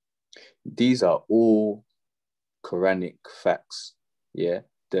 These are all Quranic facts. Yeah,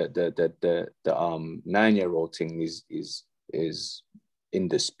 the 9-year-old thing is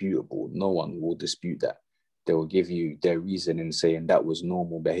indisputable. No one will dispute that. They will give you their reason in saying that was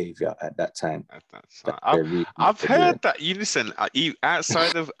normal behavior at that time. I've heard that. You listen,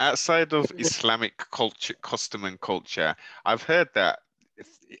 outside of Islamic culture, custom and culture, I've heard that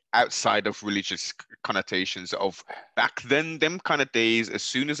outside of religious connotations of back then, them kind of days, as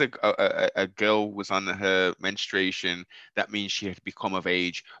soon as a girl was on her menstruation, that means she had become of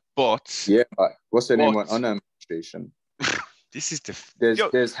age. But yeah, what's the name on her menstruation? This is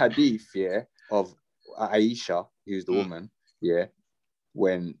there's hadith, yeah, of Aisha, who's the woman, yeah,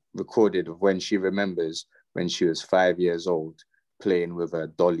 when recorded of when she remembers when she was 5 years old playing with her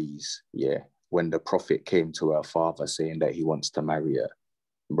dollies, yeah, when the prophet came to her father saying that he wants to marry her,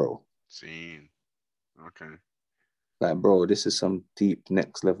 bro. Seen. Okay. Like, bro, this is some deep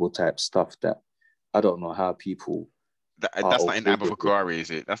next level type stuff that I don't know how people. That's not in Abu Bukhari,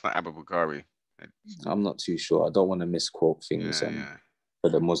 is it? That's not Abu Bukhari. I'm not too sure. I don't want to misquote things for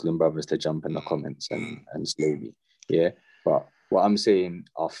the Muslim brothers to jump in the comments and slay me. Yeah. But what I'm saying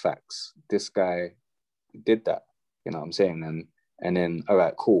are facts. This guy did that. You know what I'm saying? And then, all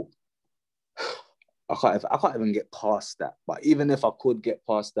right, cool. I can't even get past that. But even if I could get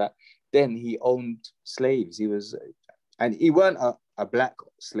past that, then he owned slaves. And he weren't a black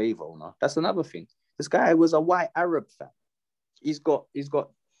slave owner. That's another thing. This guy was a white Arab fam.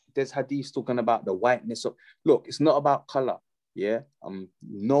 There's hadiths talking about the whiteness of, look, it's not about color. Yeah.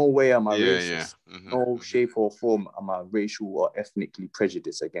 No way am I racist. No shape or form am I racial or ethnically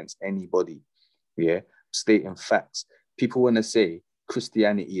prejudiced against anybody. Yeah. Stating facts. People want to say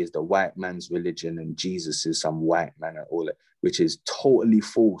Christianity is the white man's religion and Jesus is some white man and all that, which is totally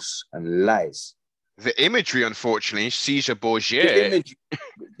false and lies. The imagery, unfortunately, Caesar Borgia.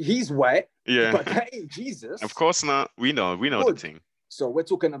 He's white, but that ain't Jesus. Of course not. We know the thing. So we're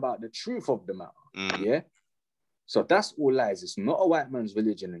talking about the truth of the matter, yeah? So that's all lies. It's not a white man's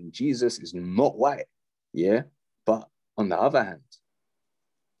religion and Jesus is not white, yeah? But on the other hand,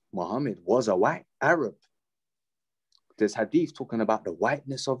 Muhammad was a white Arab. There's hadith talking about the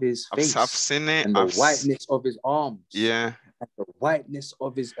whiteness of his face. I've seen it. And the whiteness of his arms. Yeah. And the whiteness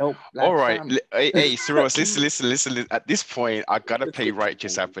of his elk. All right. Hey, Cerose, listen. At this point, I gotta play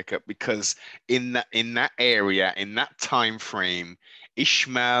righteous advocate because in that area, in that time frame,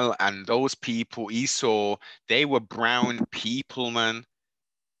 Ishmael and those people, Esau, they were brown people, man.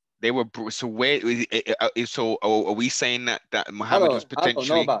 They were so where so are we saying that Muhammad was potentially? I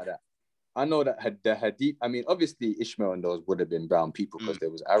don't know about that. I know that the hadith, I mean, obviously Ishmael and those would have been brown people because there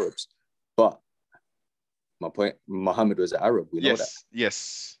was Arabs. But my point, Muhammad was an Arab. We know that.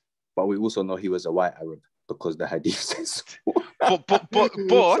 Yes. But we also know he was a white Arab because the hadith says. but so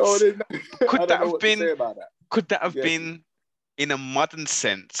could that have been in a modern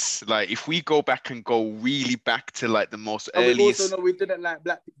sense? Like if we go back and go really back to like the most earliest. We also know we didn't like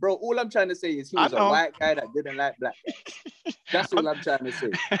black people. Bro, all I'm trying to say is he was a white guy that didn't like black guys. That's all I'm trying to say.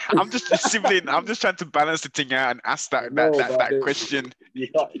 I'm just trying to balance the thing out and ask that question. You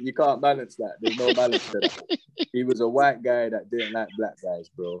can't balance that. There's no balance to that. He was a white guy that didn't like black guys,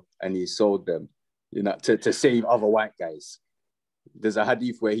 bro, and he sold them, you know, to save other white guys. There's a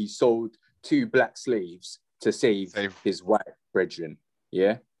hadith where he sold 2 black slaves to save his white brethren.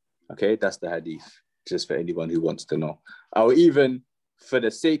 Yeah? Okay, that's the hadith, just for anyone who wants to know. I'll even, for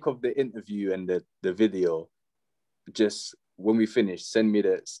the sake of the interview and the video, just when we finish, send me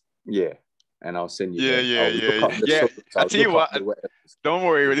and I'll send you. I tell you what, don't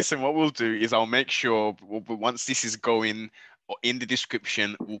worry. Listen, what we'll do is I'll make sure once this is going in the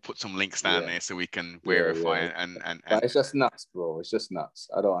description, we'll put some links down there so we can verify and. But it's just nuts, bro. It's just nuts.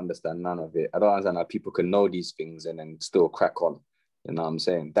 I don't understand none of it. I don't understand how people can know these things and then still crack on. You know what I'm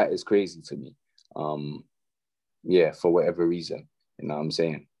saying? That is crazy to me. For whatever reason. You know what I'm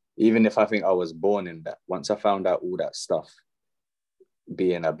saying? Even if I think I was born in that, once I found out all that stuff,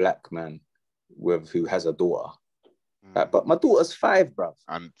 being a black man who has a daughter. But my daughter's 5, bruv.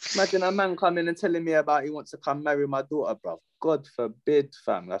 Imagine a man coming and telling me about he wants to come marry my daughter, bruv. God forbid,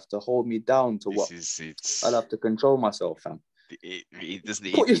 fam. He'll have to hold me down to what? I'll have to control myself, fam.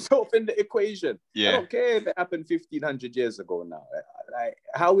 Put yourself in the equation. Yeah. I don't care if it happened 1,500 years ago now. Like,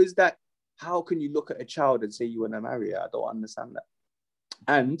 how is that? How can you look at a child and say you want to marry her? I don't understand that.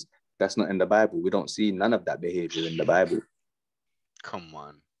 And that's not in the Bible. We don't see none of that behavior in the Bible. Come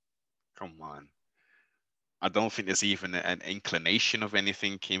on. I don't think there's even an inclination of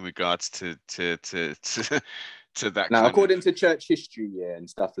anything in regards to that. Now, according to church history, and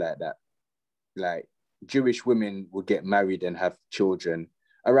stuff like that, like Jewish women would get married and have children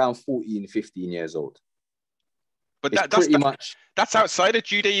around 14, 15 years old. But it's pretty much that's outside of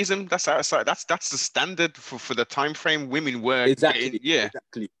Judaism. That's outside. That's the standard for the time frame women were exactly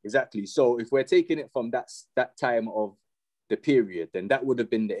getting. Exactly. So if we're taking it from that time of the period, then that would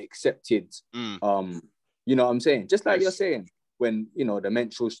have been the accepted. You know what I'm saying? Just like you're saying, when you know the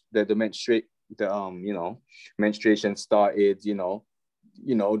menstruation started. You know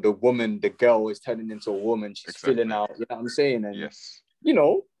the woman, the girl is turning into a woman. She's filling out. You know what I'm saying? And you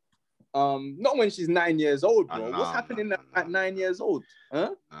know. Not when she's 9 years old, bro. What's happening at 9 years old?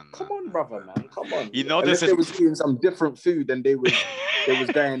 Huh? Come on, brother, man. Come on. You know, unless they was eating some different food and they was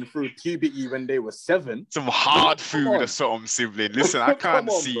going through puberty when they were 7. Some hard food or something, sibling. Listen, I can't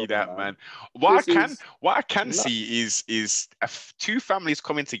see that, man. What I can see is two families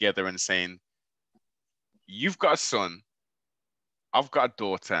coming together and saying, "You've got a son, I've got a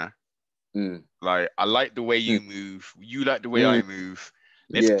daughter. Like, I like the way you move. You like the way I move.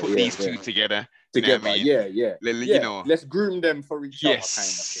 Let's put these two together. You know what I mean? You know, let's groom them for each other, kind of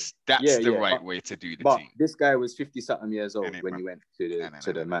thing. That's the right way to do the thing. But this guy was 50-something years old when he went to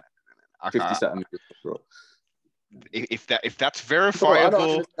the man. 50-something years old, bro. If that's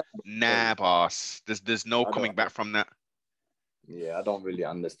verifiable, nah, boss. There's no coming back from that. Yeah, I don't really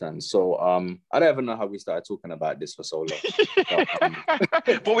understand. So I don't even know how we started talking about this for so long.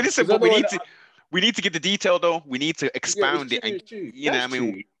 But we need to get the detail though. We need to expound it. And, you know what I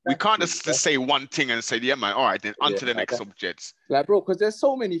mean? We can't just say one thing and say, yeah, man, all right, then on to the next subject. Like, bro, because there's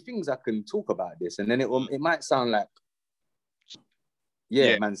so many things I can talk about this, and then it might sound like,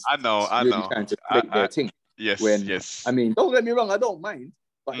 man, I know. Trying to play their thing. Yes. I mean, don't get me wrong, I don't mind,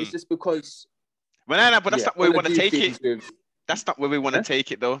 but it's just because. But that's not where we want to take it. That's not where we want to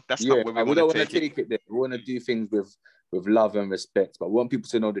take it, though. That's not where we want to take it. There. We want to do things with love and respect, but we want people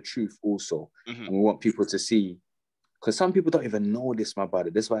to know the truth also. And we want people to see, because some people don't even know this, my brother.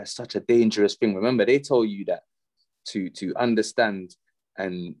 That's why it's such a dangerous thing. Remember, they told you that to understand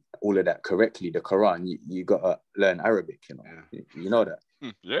and all of that correctly, the Quran, you got to learn Arabic, you know. You know that?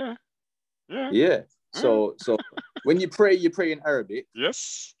 Yeah. So when you pray in Arabic.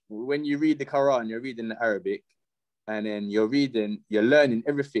 Yes. When you read the Quran, you're reading the Arabic, and then you're learning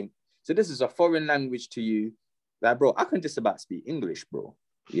everything. So this is a foreign language to you. Like, bro, I can just about speak English, bro.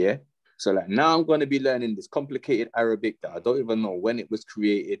 Yeah. So like now I'm going to be learning this complicated Arabic that I don't even know when it was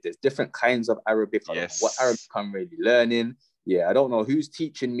created. There's different kinds of Arabic. I don't know what Arabic I'm really learning. Yeah, I don't know who's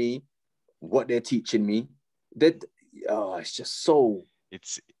teaching me, what they're teaching me. It's just so.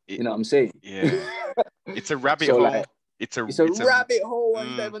 You know what I'm saying? Yeah. It's a rabbit hole. Like, it's a rabbit hole, and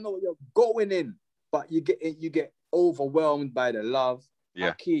you don't even know what you're going in. But you get overwhelmed by the love.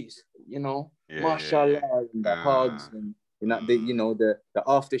 Keys, you know, mashallah, and the hugs, and the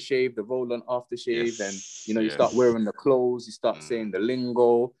aftershave, the roll-on aftershave, and you start wearing the clothes, you start saying the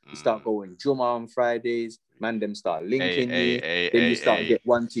lingo, you start going Juma on Fridays, man, them start linking you, then you start get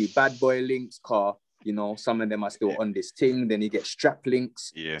 1-2 bad boy links, car. You know, some of them are still on this thing. Then you get strap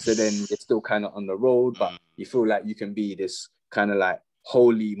links. So then you're still kind of on the road, but you feel like you can be this kind of like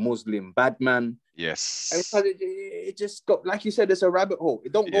holy Muslim bad man. Yes. And it just got, like you said, it's a rabbit hole.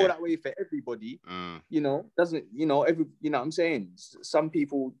 It don't go that way for everybody. You know, doesn't, you know, you know what I'm saying? Some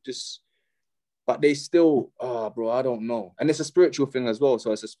people just, but they still, bro, I don't know. And it's a spiritual thing as well.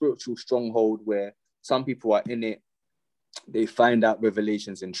 So it's a spiritual stronghold where some people are in it. They find out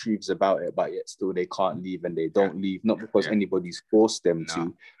revelations and truths about it, but yet still they can't leave, and they don't leave, not because anybody's forced them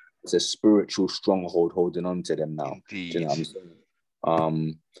to. It's a spiritual stronghold holding on to them now. Indeed. Do you know what I'm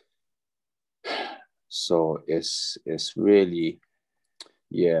saying? So it's really,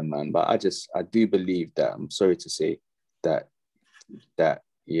 man. But I do believe that, I'm sorry to say that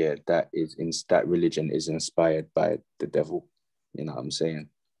religion is inspired by the devil. You know what I'm saying?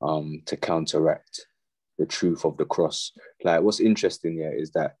 To counteract the truth of the cross. Like, what's interesting here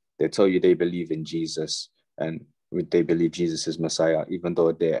is that they tell you they believe in Jesus and they believe Jesus is Messiah, even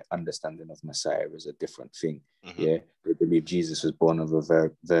though their understanding of Messiah is a different thing. They believe Jesus was born of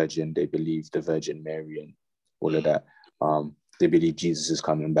a virgin. They believe the Virgin Mary and all of that. They believe Jesus is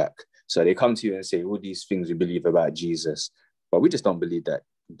coming back. So they come to you and say all these things we believe about Jesus, but we just don't believe that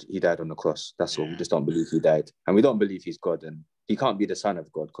he died on the cross. That's all. We just don't believe he died, and we don't believe he's God, and he can't be the son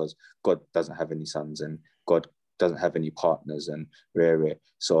of God because God doesn't have any sons and God doesn't have any partners and rare.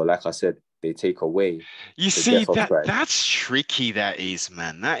 So like I said, they take away. You see, that's tricky. That is,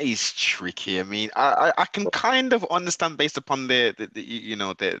 man. That is tricky. I mean, I can kind of understand based upon the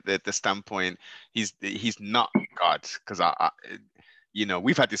standpoint. He's not God, because I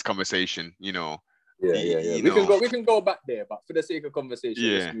we've had this conversation. We can go back there, but for the sake of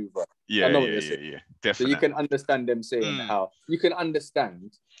conversation, let's move on. I Yeah, know what yeah, you're yeah, saying. yeah. So you Definitely. can understand them saying how you can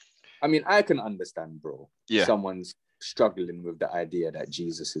understand. I mean, I can understand, bro. Yeah. Someone's struggling with the idea that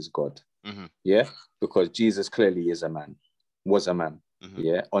Jesus is God. Mm-hmm. Yeah, because Jesus clearly is a man, was a man. Mm-hmm.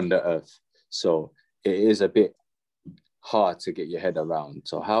 Yeah, on the earth. So it is a bit hard to get your head around.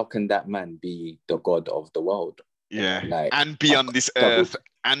 So how can that man be the God of the world? Yeah. Like, And be on this struggle earth to,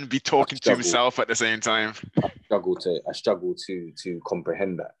 and be I talking to struggle, himself at the same time. I struggle to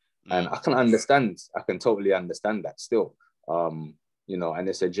comprehend that. And Mm. I can understand, I can totally understand that still. You know, and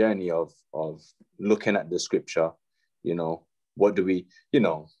it's a journey of looking at the scripture, you know, what do we, you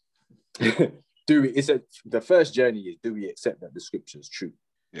know, the first journey is, do we accept that the scripture is true?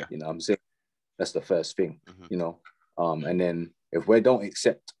 Yeah. You know what I'm saying? That's the first thing, Mm-hmm. you know. And then if we don't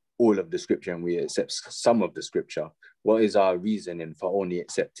accept all of the scripture and we accept some of the scripture, what is our reasoning for only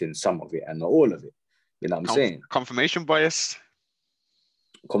accepting some of it and not all of it? You know what I'm saying? Confirmation bias.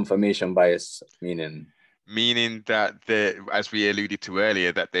 Confirmation bias, meaning That as we alluded to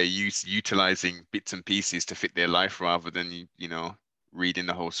earlier, that they're utilizing bits and pieces to fit their life rather than, you know, reading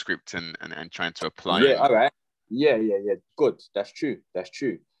the whole script and trying to apply yeah, it. all right. Yeah. Good. That's true.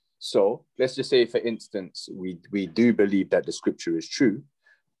 So let's just say, for instance, we do believe that the scripture is true,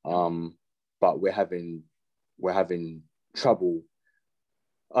 but we're having trouble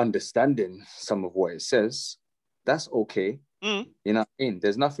understanding some of what it says. That's okay. You know what I mean?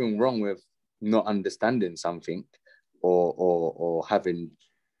 There's nothing wrong with not understanding something or having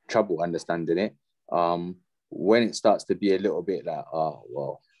trouble understanding it. When it starts to be a little bit like, oh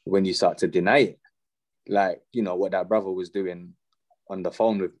well, when you start to deny it, like, you know, what that brother was doing on the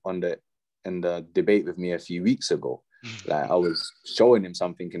phone in the debate with me a few weeks ago. Like, I was showing him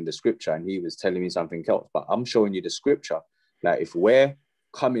something in the scripture and he was telling me something else, but I'm showing you the scripture. Like, if we're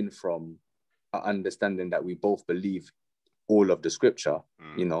coming from an understanding that we both believe all of the scripture,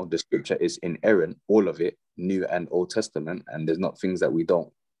 you know, the scripture is inerrant, all of it, New and Old Testament, and there's not things that we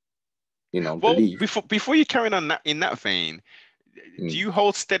don't, you know, Well, believe. before you carry on in that vein, do you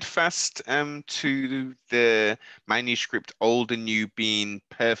hold steadfast to the manuscript Old and New being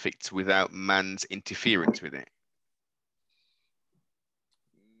perfect without man's interference with it?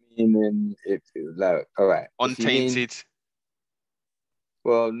 Meaning, if like, all right, if you mean, Untainted.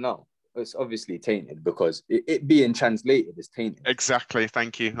 well, no, it's obviously tainted because it being translated is tainted. Exactly.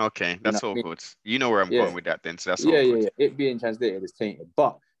 Thank you. Okay, You know that's all what I mean? good. You know where I'm Yeah, going with that then, so that's all good. yeah. It being translated is tainted,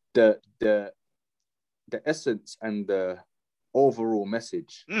 but the essence and the overall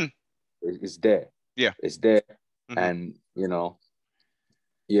message is there. Yeah. It's there, Mm-hmm. and you know,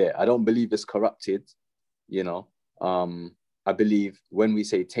 yeah, I don't believe it's corrupted. You know, I believe when we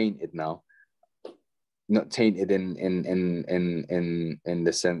say tainted now, not tainted in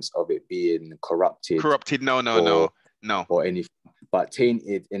the sense of it being corrupted Corrupted? No, no, or no. or anything, but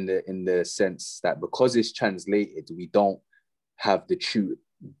tainted in the sense that because it's translated, we don't have the true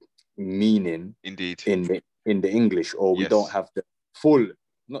meaning Indeed. in the English, or we don't Yes. have the full,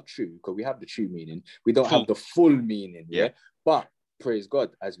 not true, because we have the true meaning. We don't Full. have the full meaning, Yeah. But praise God,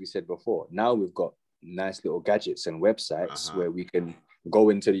 as we said before, now we've got nice little gadgets and websites where we can go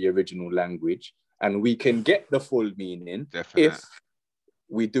into the original language and we can get the full meaning. Definitely. If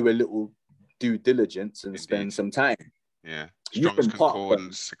we do a little due diligence and Indeed. spend some time. Yeah. You Strong's can park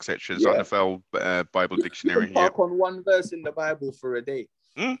Concordance, etc. yeah. Zondervan Bible Dictionary. You can park on one verse in the Bible for a day.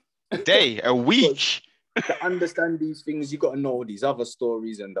 A day, a week. To understand these things, you got to know these other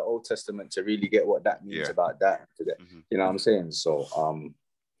stories and the Old Testament to really get what that means about that. You know what I'm saying? So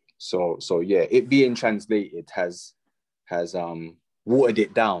so yeah, it being translated has watered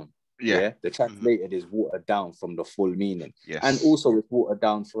it down. Yeah. The translated is watered down from the full meaning. Yes. And also it's watered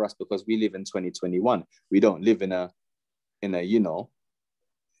down for us because we live in 2021. We don't live in a you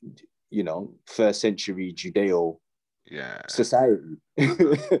know, first century Judeo society,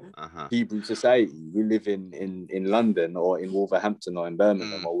 Hebrew society. We live in London or in Wolverhampton or in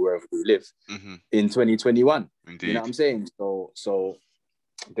Birmingham or wherever we live in 2021. Indeed. You know what I'm saying? So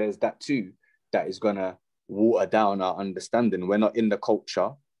there's that too, that is gonna water down our understanding. We're not in the culture.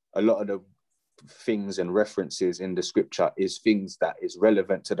 A lot of the things and references in the scripture is things that is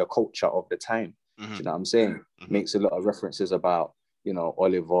relevant to the culture of the time. Do you know what I'm saying? Makes a lot of references about, you know,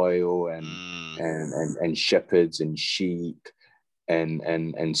 olive oil and shepherds and sheep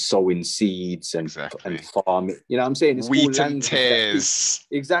and sowing seeds and farming. You know what I'm saying? It's wheat all language and tears.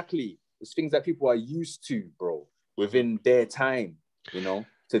 Exactly. It's things that people are used to, bro, within their time. You know,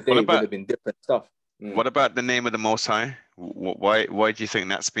 today would have been different stuff. What about the name of the Most High? Why do you think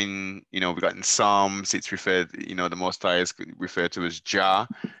that's been, you know, we got in Psalms, it's referred, you know, the Most High is referred to as Jah.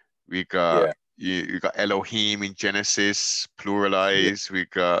 We got, you got Elohim in Genesis, pluralized. We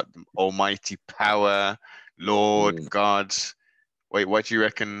got Almighty Power, Lord, God. Wait, why do you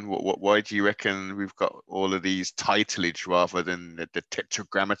reckon? Why do you reckon we've got all of these titleage rather than the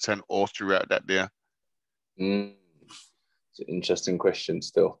tetragrammaton all throughout that there? It's an interesting question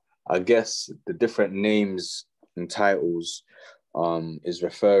still. I guess the different names and titles is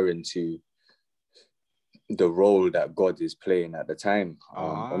referring to the role that God is playing at the time,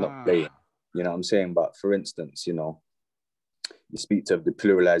 or not playing, you know what I'm saying? But for instance, you know, you speak of the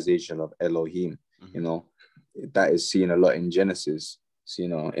pluralization of Elohim, you know, that is seen a lot in Genesis. So, you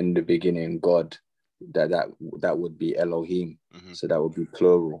know, in the beginning, God, that would be Elohim. So that would be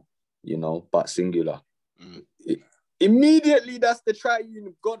plural, you know, but singular. Immediately, that's the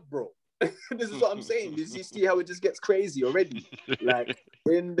triune God, bro. This is what I'm saying. You see how it just gets crazy already? Like,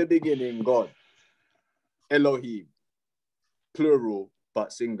 in the beginning, God, Elohim, plural,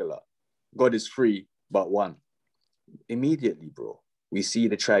 but singular. God is three, but one. Immediately, bro, we see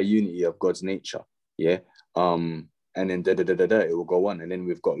the triunity of God's nature. Yeah. And then it will go on. And then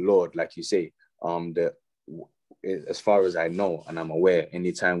we've got Lord, like you say, as far as I know, and I'm aware,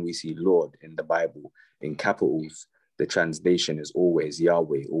 anytime we see Lord in the Bible in capitals, the translation is always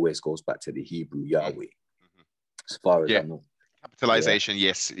Yahweh, always goes back to the Hebrew Yahweh, as far as I know. Capitalization,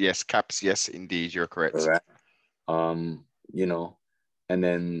 yes, caps, yes, indeed, you're correct. Right. You know, and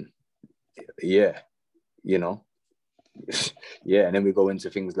then, you know, and then we go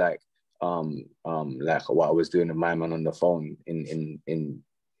into things like what I was doing with my man on the phone in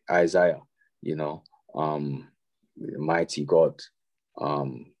Isaiah, you know, mighty God,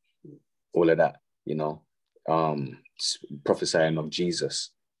 all of that, you know, prophesying of Jesus,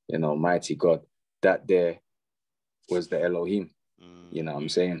 you know, mighty God, that there was the Elohim, you know what I'm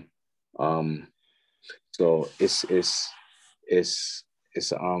saying? So it's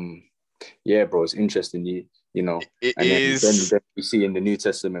yeah, bro, it's interesting, you know, it and is. then we see in the New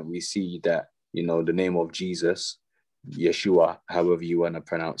Testament, we see that, you know, the name of Jesus, Yeshua, however you want to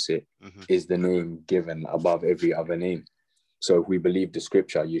pronounce it, is the name given above every other name. So if we believe the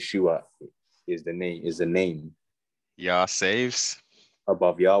scripture, Yeshua is the name Yah saves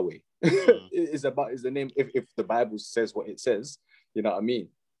above Yahweh. is the name, if the Bible says what it says, you know what I mean?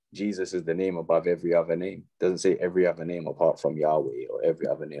 Jesus is the name above every other name. It doesn't say every other name apart from Yahweh or every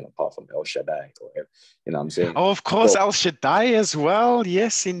other name apart from El Shaddai, or you know what I'm saying? Oh, of course, El Shaddai as well.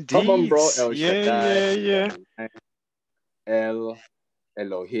 Yes, indeed. Come on, bro. El Shaddai. Yeah.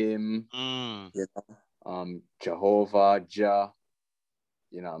 Elohim. You know, Jehovah, Jah.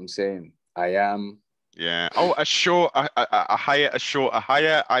 You know what I'm saying? I am. Yeah. Oh, a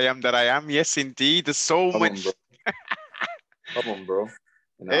higher, I am that I am. Yes, indeed. There's so much. Come on, bro.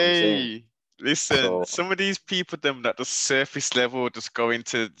 You know what I'm saying? Listen, some of these people, them at the surface level, just going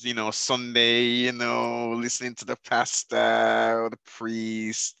to, you know, Sunday, you know, listening to the pastor or the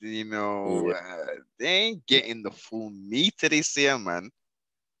priest, you know, they ain't getting the full meat of this here, man.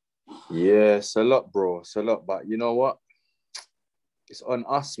 Yeah, it's a lot, bro. It's a lot, but you know what? It's on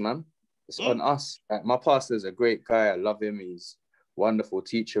us, man. It's on us. Like, my pastor's a great guy. I love him. He's a wonderful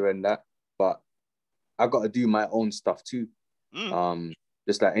teacher and that. But I got to do my own stuff too.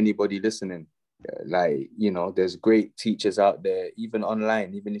 Just like anybody listening. Like, you know, there's great teachers out there, even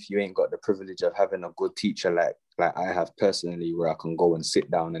online, even if you ain't got the privilege of having a good teacher like I have personally, where I can go and sit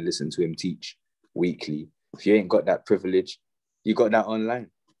down and listen to him teach weekly. If you ain't got that privilege, you got that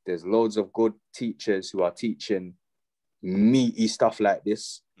online. There's loads of good teachers who are teaching meaty stuff like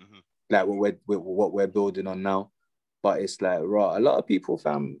this, like what we're building on now. But it's like, right, a lot of people,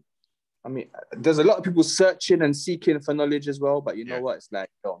 fam, I mean, there's a lot of people searching and seeking for knowledge as well, but you know what? It's like,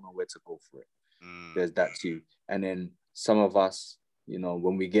 you don't know where to go for it. There's that too. And then some of us, you know,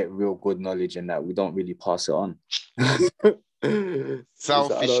 when we get real good knowledge and that, we don't really pass it on.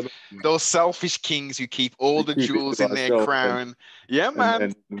 Selfish. Those selfish kings who keep all the jewels in their crown. Yeah, man.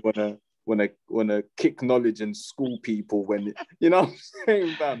 And wanna kick knowledge and school people when, you know what I'm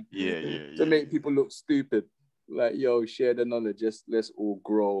saying, fam? To make people look stupid. Like, yo, share the knowledge. Let's all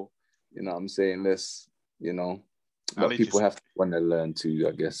grow. You know what I'm saying? Let's, you know, but people have to want to learn too,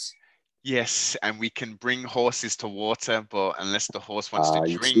 I guess. Yes, and we can bring horses to water, but unless the horse wants to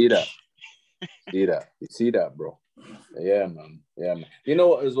drink. You see that, bro. Yeah, man. You know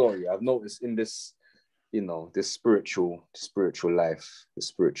what as well? Yeah, I've noticed in this, you know, this spiritual life, the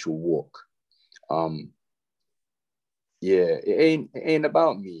spiritual walk. It ain't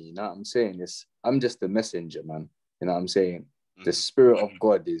about me, you know what I'm saying? I'm just a messenger, man. You know what I'm saying? The Spirit of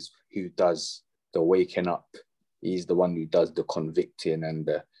God is who does the waking up. He's the one who does the convicting and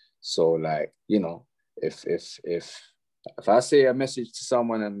so, like, you know, if If I say a message to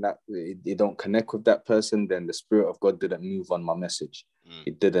someone and that they don't connect with that person, then the Spirit of God didn't move on my message.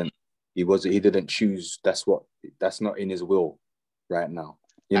 It didn't. He didn't choose. That's not in his will right now.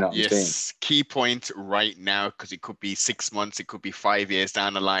 You know what I'm saying? Yes, key point right now, because it could be 6 months, it could be 5 years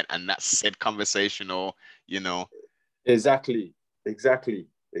down the line, and that's said conversation, or Exactly,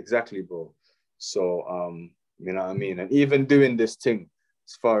 bro. So you know what I mean? And even doing this thing,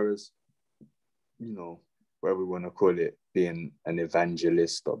 as far as where we want to call it, being an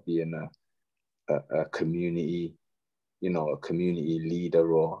evangelist or being a community, a community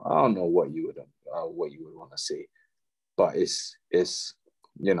leader, or I don't know what you would want to say, but it's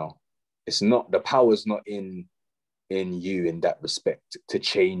it's not, the power's not in you in that respect to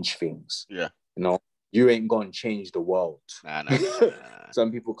change things. Yeah. You ain't gonna change the world. Nah.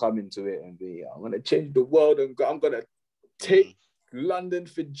 Some people come into it and be, I'm gonna change the world and I'm gonna take London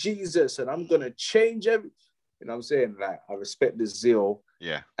for Jesus and I'm gonna change everything. You know what I'm saying? Like, I respect the zeal,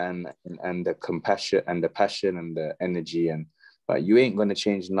 and the compassion and the passion and the energy, but you ain't gonna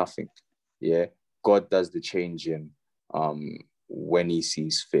change nothing. Yeah, God does the changing when He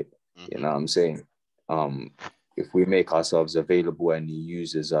sees fit. You know what I'm saying? If we make ourselves available and He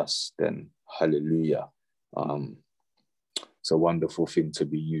uses us, then hallelujah. It's a wonderful thing to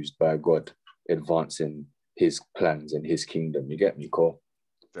be used by God, advancing His plans and His kingdom. You get me, Cole?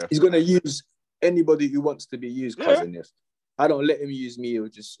 Definitely. He's gonna use anybody who wants to be used, cousin. If I don't let Him use me,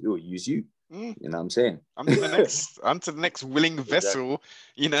 he'll use you. You know what I'm saying? I'm to the next willing vessel,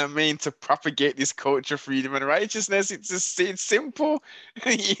 exactly. You know what I mean, to propagate this culture, freedom and righteousness. It's simple.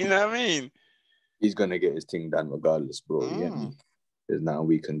 You know what I mean? He's gonna get his thing done regardless, bro. You get me? There's nothing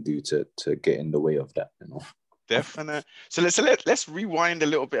we can do to get in the way of that, Definitely. So let's rewind a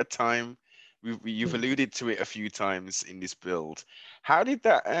little bit of time. You've alluded to it a few times in this build. How did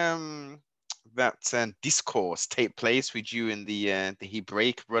that discourse take place with you and the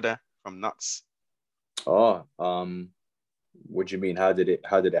Hebraic brother from Nuts? What do you mean? How did it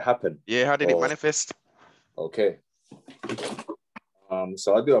happen? Yeah, how did it manifest? Okay.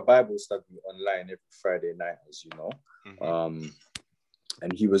 So I do a Bible study online every Friday night, as you know.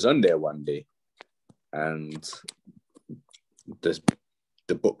 And he was on there one day, and the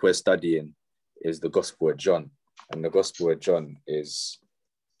book we're studying is the Gospel of John, and the Gospel of John it's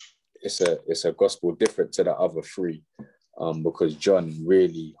a gospel different to the other three, because John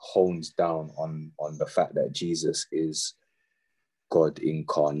really hones down on the fact that Jesus is God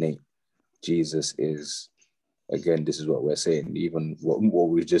incarnate. Jesus is, again, this is what we're saying, even what we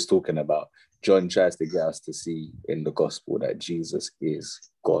were just talking about. John tries to get us to see in the gospel that Jesus is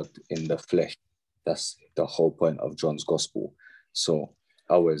God in the flesh. That's the whole point of John's gospel. So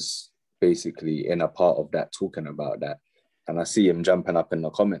I was basically in a part of that, talking about that. And I see him jumping up in the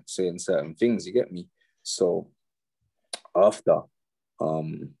comments saying certain things, you get me? So after, I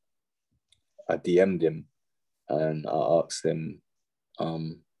DM'd him and I asked him,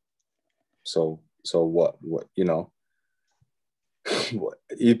 so what,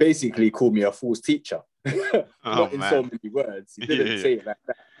 he basically called me a false teacher. Not in so many words. He didn't say it like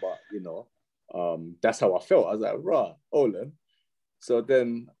that, but that's how I felt. I was like, rah, Olin. So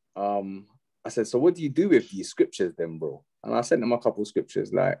then I said, so what do you do with these scriptures then, bro? And I sent him a couple of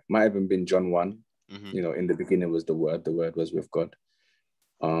scriptures, like might have even been John 1. In the beginning was the word was with God.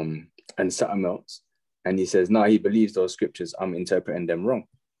 And something else. And he says, no, he believes those scriptures, I'm interpreting them wrong.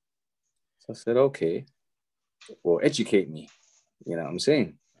 So I said, okay, well, educate me. You know what I'm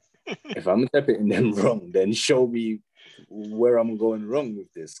saying? If I'm interpreting them wrong, then show me where I'm going wrong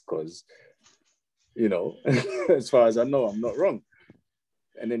with this, because, as far as I know, I'm not wrong.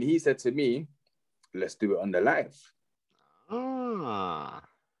 And then he said to me, let's do it on the live.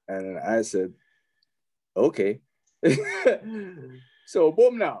 And I said, okay. So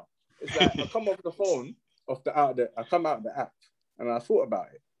boom, now. It's like I come off the phone, I come out the app, and I thought about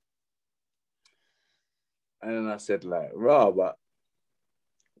it. And then I said, like, rah, but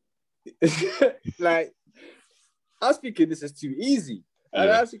like, I was thinking this is too easy.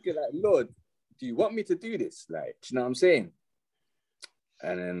 And I was thinking, like, Lord, do you want me to do this? Like, do you know what I'm saying?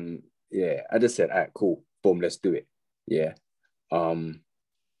 And then, I just said, all right, cool. Boom, let's do it. Yeah. And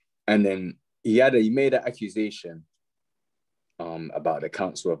then he made an accusation about the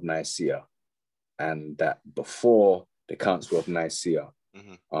Council of Nicaea, and that before the Council of Nicaea,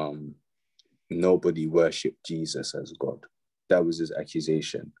 nobody worshipped Jesus as God. That was his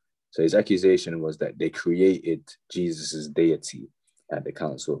accusation. So his accusation was that they created Jesus's deity at the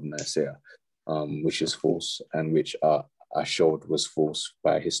Council of Nicaea, which is false, and which I showed was false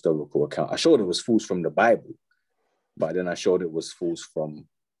by historical account. I showed it was false from the Bible, but then I showed it was false from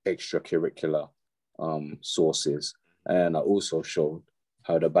extracurricular sources, And I also showed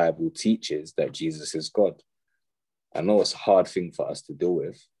how the Bible teaches that Jesus is God. I know it's a hard thing for us to deal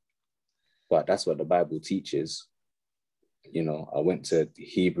with, but that's what the Bible teaches. You know, I went to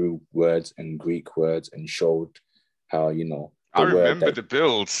Hebrew words and Greek words and showed how, you know, I the word remember that, the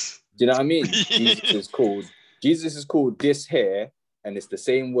builds. do you know what I mean? Jesus is called this here, and it's the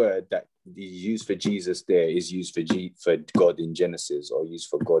same word that is used for Jesus there is used for God in Genesis, or used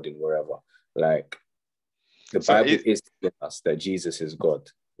for God in wherever. Like, the Bible is telling us that Jesus is God.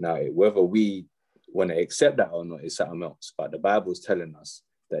 Now, whether we want to accept that or not is something else. But the Bible is telling us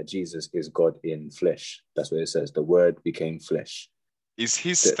that Jesus is God in flesh. That's what it says. The word became flesh. Is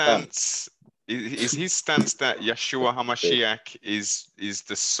his stance that Yeshua HaMashiach is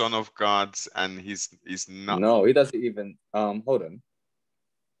the Son of God and he's not? No, he doesn't even. Hold on.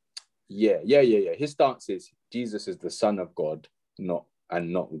 Yeah. His stance is Jesus is the Son of God, not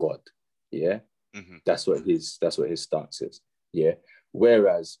God. Yeah. Mm-hmm. That's what his stance is. Yeah.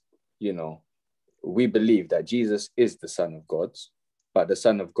 Whereas, you know, we believe that Jesus is the Son of God, but the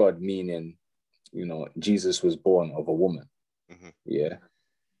Son of God meaning, you know, Jesus was born of a woman. Mm-hmm. Yeah.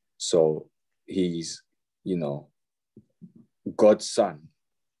 So he's, you know, God's son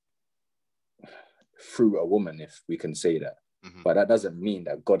through a woman, if we can say that. Mm-hmm. But that doesn't mean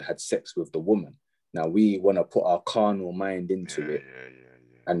that God had sex with the woman. Now we want to put our carnal mind into it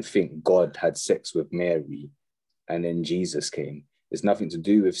and think God had sex with Mary and then Jesus came. It's nothing to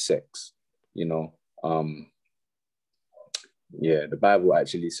do with sex, you know. The Bible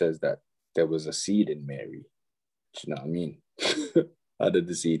actually says that there was a seed in Mary. Do you know what I mean? How did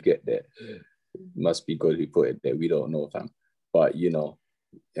the seed get there? It must be God who put it there. We don't know, fam. But, you know,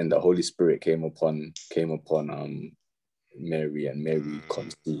 and the Holy Spirit came upon Mary, and Mary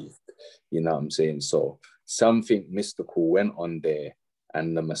conceived. You know what I'm saying? So something mystical went on there,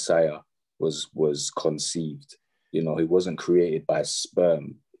 and the Messiah was conceived. You know, he wasn't created by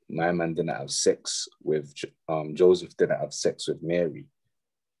sperm. My man didn't have sex with Joseph, didn't have sex with Mary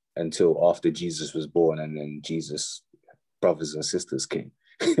until after Jesus was born, and then Jesus' brothers and sisters came.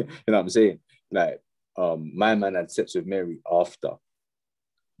 You know what I'm saying? Like, my man had sex with Mary after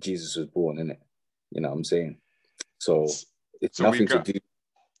Jesus was born, innit? You know what I'm saying? So it's nothing to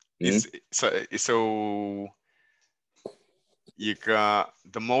do. So you got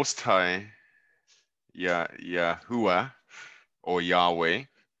the Most High, Yahuwah or Yahweh,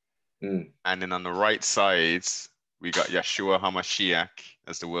 and then on the right side we got Yeshua HaMashiach,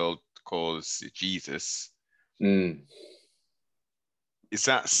 as the world calls Jesus. Is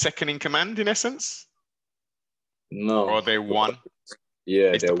that second in command in essence? No. Or are they one?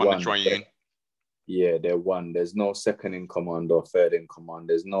 Yeah, based they're upon one. the triune? Yeah, they're one. There's no second in command or third in command.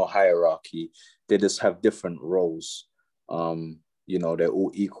 There's no hierarchy. They just have different roles. You know, they're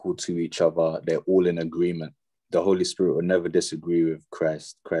all equal to each other. They're all in agreement. The Holy Spirit will never disagree with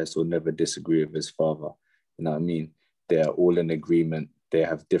Christ. Christ will never disagree with his Father. You know what I mean? They're all in agreement. They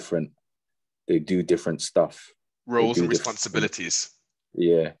do different stuff. Roles and responsibilities.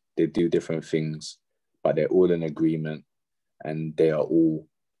 Yeah, they do different things, but they're all in agreement, and they are all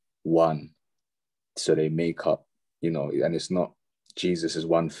one. So they make up, you know, and it's not Jesus is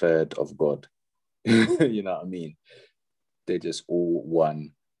 1/3 of God. You know what I mean? They're just all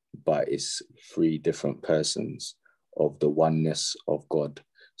one, but it's three different persons of the oneness of God.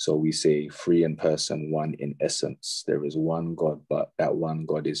 So we say three in person, one in essence. There is one God, but that one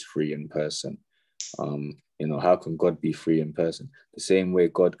God is three in person. You know, how can God be free in person? The same way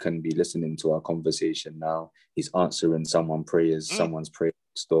God can be listening to our conversation now. He's answering someone's prayer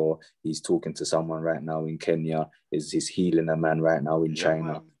store. He's talking to someone right now in Kenya. He's healing a man right now in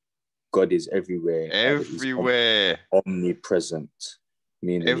China. Man. God is everywhere. Everywhere. He's omnipresent,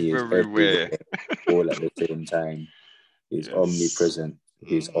 meaning he is everywhere all at the same time. He's omnipresent.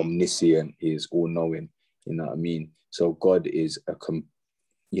 He's omniscient. He is all-knowing. You know what I mean? So God is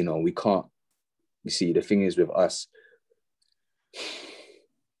you know, we can't. You see, the thing is with us,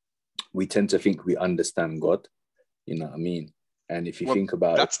 we tend to think we understand God. You know what I mean? And if you think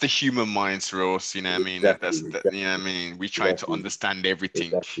about that's the human mind, Cerose, you know what I mean? You know what I mean? We try to understand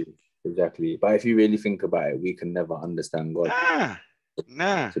everything. Exactly. But if you really think about it, we can never understand God.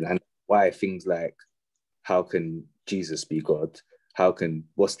 Nah. So then why things like, how can Jesus be God?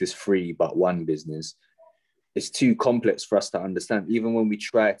 What's this three but one business? It's too complex for us to understand. Even when we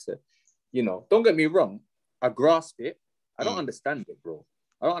try to, you know, don't get me wrong, I grasp it. I don't understand it, bro.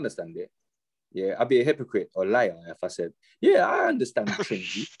 I don't understand it. Yeah, I'd be a hypocrite or liar if I said, yeah, I understand the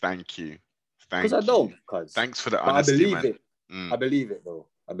Trinity. Thank you. Because I don't. Thanks for the honesty, I believe man. it. I believe it, though.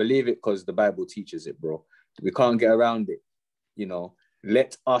 I believe it because the Bible teaches it, bro. We can't get around it. You know,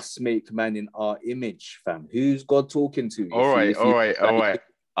 let us make man in our image, fam. Who's God talking to? All right.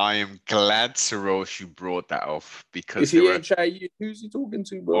 I am glad, Cerose, you brought that up because if he ain't try you, who's he talking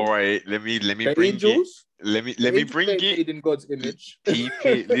to, bro? All right, let me The bring it. angels? Let The me angels bring ain't it. made in God's image.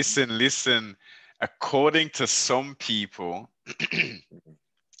 Listen. According to some people,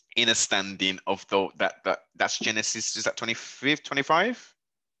 in a standing of that's Genesis, is that 25? 25?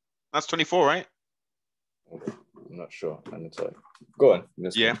 That's 24, right? I'm not sure. I'm not sorry. Go on.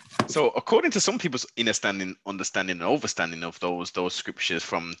 Yeah. So according to some people's understanding and overstanding of those scriptures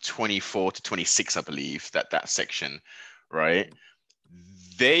from 24 to 26, I believe that section, right?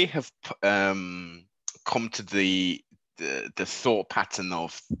 They have come to the thought pattern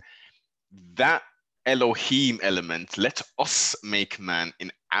of that Elohim element. Let us make man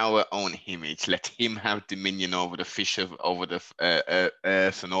in our own image. Let him have dominion over the fish over the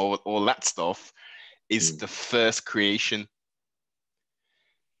earth and all that stuff is the first creation.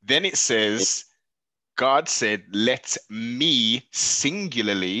 Then it says, God said, let me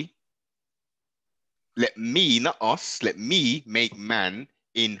singularly, let me, not us, let me make man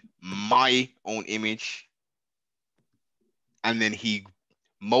in my own image. And then he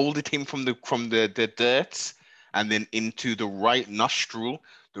molded him from the dirt and then into the right nostril.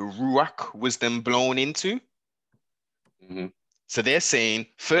 The ruach was then blown into. Mm-hmm. So they're saying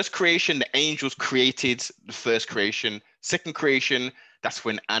first creation, the angels created the first creation. Second creation, that's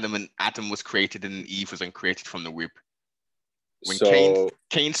when Adam was created and Eve was then created from the rib. When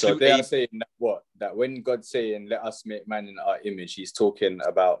Cain slew they are saying that what? That when God's saying let us make man in our image, he's talking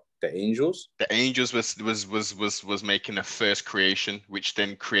about the angels? The angels was making a first creation, which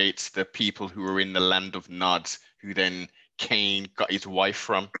then creates the people who are in the land of Nod, who then Cain got his wife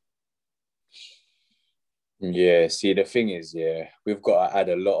from. Yeah, see, the thing is, we've got to add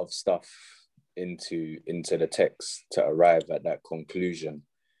a lot of stuff into the text to arrive at that conclusion.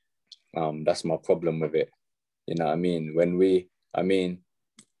 That's my problem with it. You know what I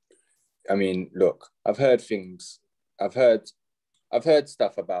mean? Look, I've heard things. I've heard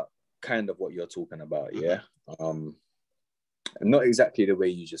stuff about kind of what you're talking about, yeah. Not exactly the way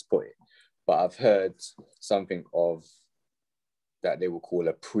you just put it, but I've heard something of that they will call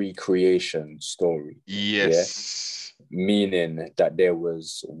a pre-creation story. Yes. Yeah? Meaning that there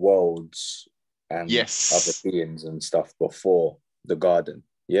was worlds and other yes. beings and stuff before the garden.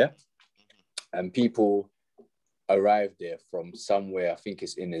 Yeah. And people arrived there from somewhere. I think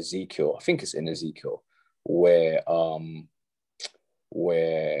it's in Ezekiel, where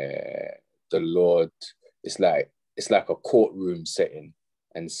the Lord, it's like a courtroom setting,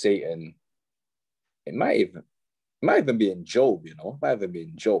 and Satan, it might even be in Job,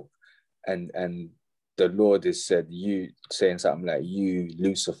 and the Lord has said, you saying something like, you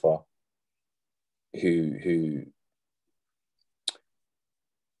Lucifer, who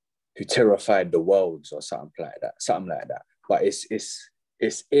terrified the worlds, or something like that. But it's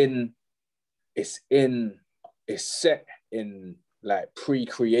set in like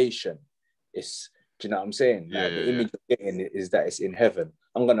pre-creation. Do you know what I'm saying? Like the image you're getting is that it's in heaven.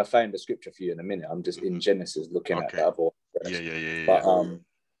 I'm gonna find the scripture for you in a minute. I'm just in Genesis looking at the other one first.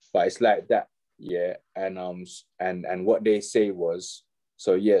 But it's like that, yeah. And what they say was,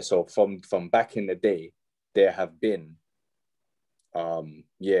 so from back in the day, there have been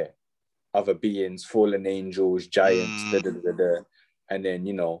other beings, fallen angels, giants, and then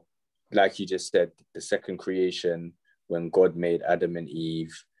like you just said, the second creation, when God made Adam and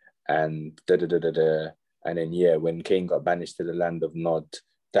Eve, and and then when Cain got banished to the land of Nod,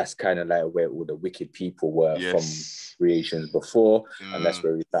 that's kind of like where all the wicked people were from creations before, and that's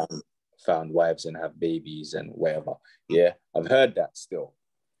where we found wives and have babies and whatever. Yeah, I've heard that still,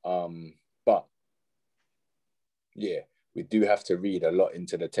 but we do have to read a lot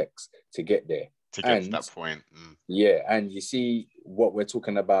into the text to get there. To get to that point. Yeah, and you see what we're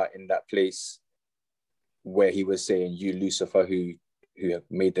talking about in that place where he was saying, you Lucifer, who have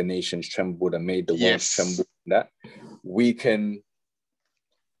made the nations tremble and made the world tremble, that we can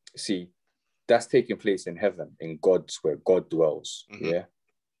see that's taking place in heaven, in God's, where God dwells. Yeah.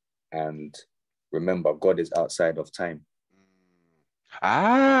 And remember, God is outside of time.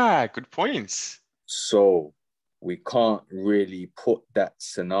 Good points. So we can't really put that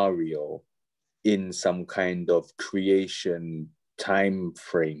scenario in some kind of creation time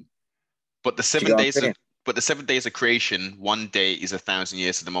frame. But the 7 days of creation, 1 day is 1,000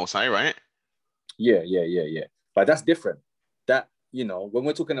 years to the Most High, right? Yeah. But that's different. That, when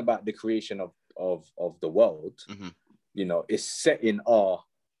we're talking about the creation of the world, it's set in our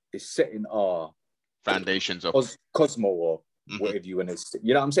foundations of cosmo, or whatever you want to say.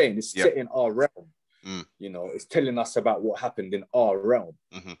 You know what I'm saying? It's set in our realm. You know, it's telling us about what happened in our realm.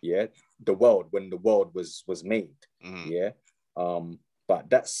 Yeah, the world, when the world was made. Yeah. But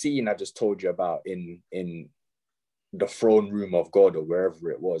that scene I just told you about in the throne room of God, or wherever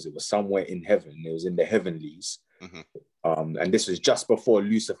it was somewhere in heaven. It was in the heavenlies. And this was just before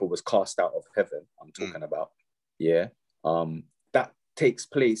Lucifer was cast out of heaven, I'm talking about. Yeah. That takes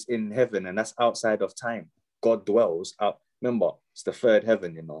place in heaven, and that's outside of time. God dwells out. Remember, it's the third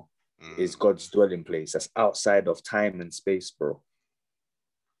heaven, you know, is God's dwelling place. That's outside of time and space, bro.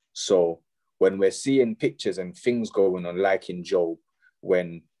 So when we're seeing pictures and things going on, like in Job,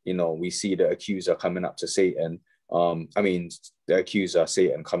 when, you know, we see the accuser coming up to Satan, the accuser,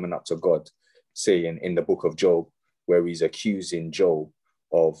 Satan, coming up to God, saying in the book of Job, where he's accusing Job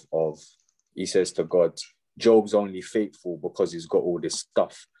of he says to God, Job's only faithful because he's got all this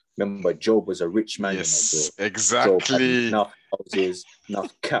stuff. Remember, Job was a rich man. Yes, you know, bro. exactly. Job had enough houses,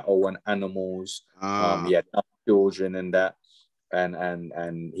 enough cattle and animals. He had enough children and that.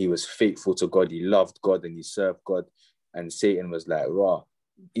 And he was faithful to God. He loved God and he served God. And Satan was like, raw,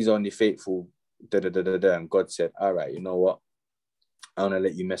 he's only faithful. And God said, all right, you know what? I'm gonna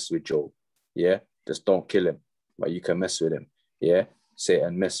let you mess with Job. Yeah, just don't kill him, but you can mess with him. Yeah,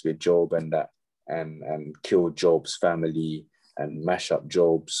 Satan messed with Job and that, and killed Job's family and mash up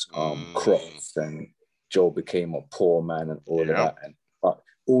Job's crops, and Job became a poor man and all of that. And but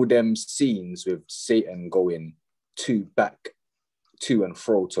all them scenes with Satan going back to and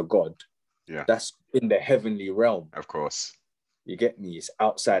fro to God, that's in the heavenly realm. Of course. You get me? It's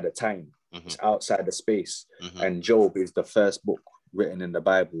outside of time. It's outside of space. And Job is the first book written in the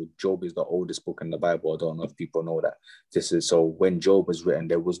Bible. Job is the oldest book in the Bible. I don't know if people know that. So when Job was written,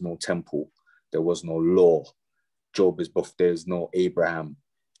 there was no temple. There was no law. Job is buff. There's no Abraham.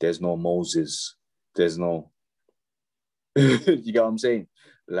 There's no Moses. There's no, you get what I'm saying?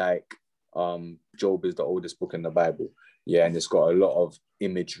 Like, Job is the oldest book in the Bible. Yeah, and it's got a lot of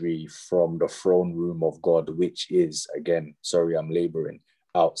imagery from the throne room of God, which is, again, sorry, I'm laboring,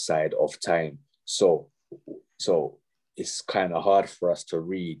 outside of time. So it's kind of hard for us to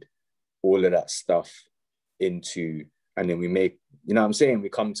read all of that stuff into, and then we make, you know what I'm saying? We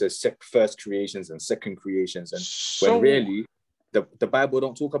come to first creations and second creations, and when really the Bible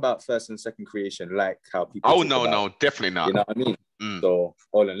don't talk about first and second creation like how people talk about. No, definitely not. You know what I mean? So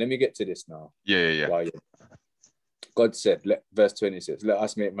hold on, let me get to this now. Yeah. Wow, God said, verse 26, let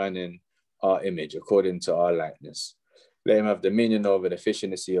us make man in our image, according to our likeness. Let him have dominion over the fish in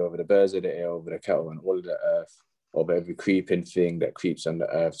the sea, over the birds of the air, over the cattle and all of the earth, over every creeping thing that creeps on the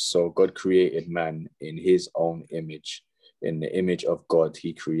earth. So God created man in his own image. In the image of God,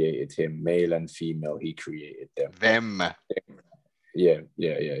 he created him. Male and female, he created them. Yeah.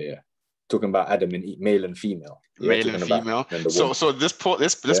 Talking about Adam and Eve, male and female. Male and female. So let's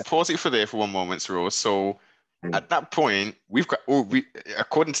pause it for there for one moment, Cerose. So at that point, we've got,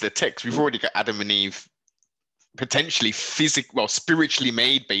 according to the text, we've already got Adam and Eve potentially spiritually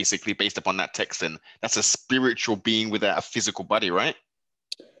made, basically, based upon that text. And that's a spiritual being without a physical body, right?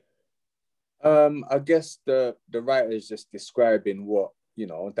 I guess the writer is just describing what, you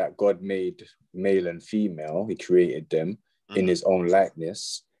know, that God made male and female. He created them in his own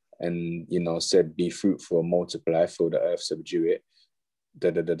likeness, and, you know, said, be fruitful, multiply, fill the earth, subdue it.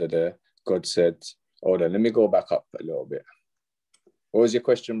 God said, hold on, let me go back up a little bit. What was your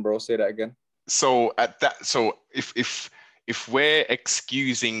question, bro? Say that again. So if we're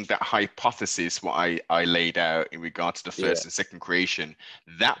excusing that hypothesis, what I laid out in regard to the first and second creation,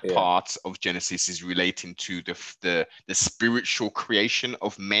 that part of Genesis is relating to the spiritual creation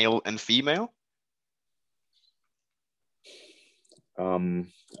of male and female.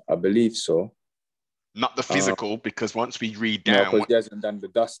 I believe so. Not the physical, because once we read down, no, because he hasn't done the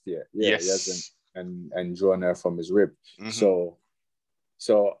dust yet. Yeah, yes. He hasn't and drawn her from his rib. So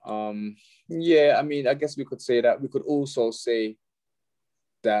yeah, I mean, I guess we could say that. We could also say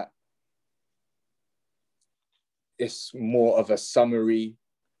that it's more of a summary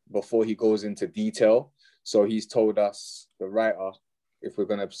before he goes into detail. So he's told us, the writer, if we're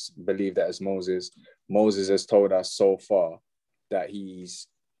going to believe that as Moses has told us so far that he's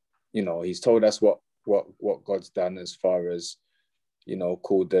told us what God's done as far as, you know,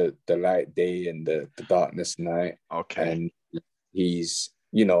 called the light day and the darkness night. Okay. And he's,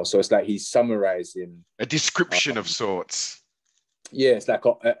 you know, so it's like he's summarizing a description of sorts. Yeah, it's like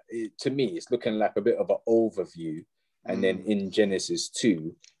to me, it's looking like a bit of an overview, and then in Genesis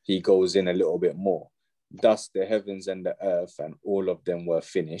 2, he goes in a little bit more. Thus the heavens and the earth and all of them were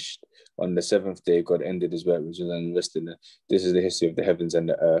finished. On the seventh day, God ended his work, which was unrested. This is the history of the heavens and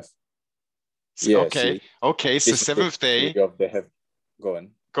the earth. Yeah. Okay. So seventh day of the heaven. Go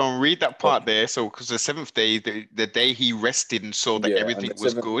on. Go and read that part there. So, because the seventh day, the day he rested and saw that Yeah, on everything the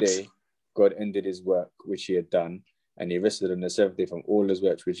was seventh good. day, God ended his work which he had done, and he rested on the seventh day from all his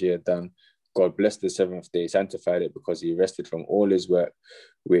works which he had done. God blessed the seventh day, sanctified it, because he rested from all his work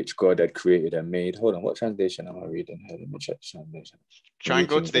which God had created and made. Hold on, what translation am I reading here? Let me check the translation. Try and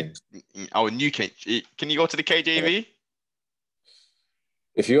go to the New King. Can you go to the KJV?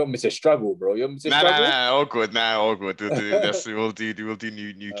 If you want me to struggle, bro, you want me to Nah, struggle? all good. All good. We'll do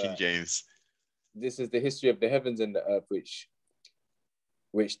New King James. This is the history of the heavens and the earth, which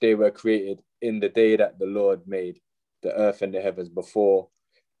they were created in the day that the Lord made the earth and the heavens, before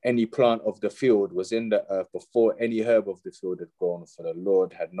any plant of the field was in the earth, before any herb of the field had grown, for the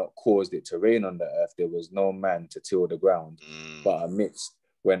Lord had not caused it to rain on the earth. There was no man to till the ground, but a mist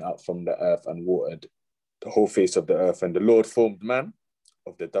went up from the earth and watered the whole face of the earth. And the Lord formed man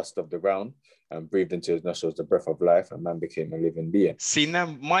of the dust of the ground and breathed into his nostrils the breath of life, and man became a living being. See, now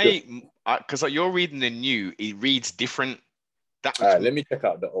because you're reading the new, it reads different. Let me check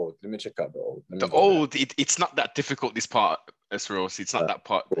out the old. It's not that difficult, this part, Cerose. It's not that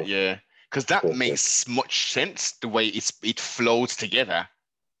part. Cool. Yeah. Because that makes much sense, the way it flows together.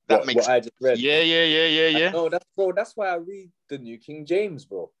 What I just read. Yeah. No, that's why I read the New King James,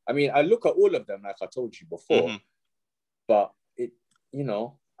 bro. I mean, I look at all of them, like I told you before, but it, I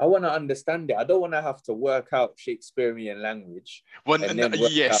want to understand it. I don't want to have to work out Shakespearean language. Well,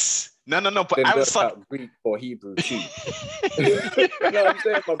 yes. No. But then outside work out Greek or Hebrew too. You know what I'm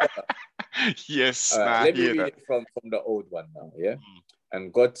saying, my brother? Yes. Let me read it from the old one now. Yeah.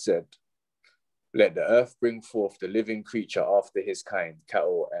 And God said, "Let the earth bring forth the living creature after his kind,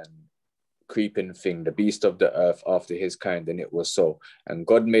 cattle and creeping thing, the beast of the earth after his kind." And it was so. And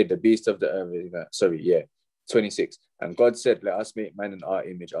God made the beast of the earth. 26. And God said, "Let us make man in our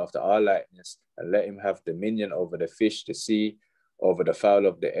image, after our likeness, and let him have dominion over the fish, the sea, over the fowl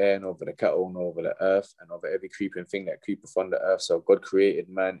of the air, and over the cattle, and over the earth, and over every creeping thing that creepeth on the earth." So God created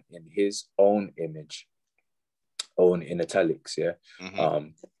man in his own image. Own in italics, yeah.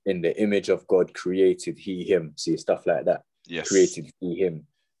 In the image of God created he him. See, stuff like that. Yes. Created he him.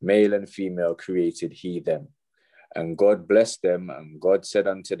 Male and female created he them. And God blessed them, and God said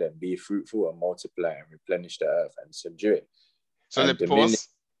unto them, "Be fruitful and multiply and replenish the earth and subdue it." So the pause.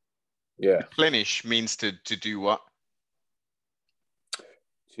 Yeah. Replenish means to do what?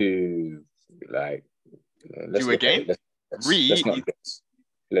 To let's do again.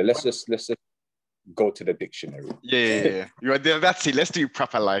 Let's just go to the dictionary. Yeah. That's it. Let's do it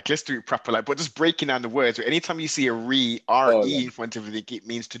proper like. But just breaking down the words. Anytime you see a re in front of it, it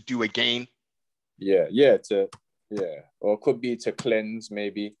means to do again. Yeah. Or it could be to cleanse,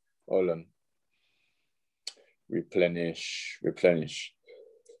 maybe. Hold on. Replenish.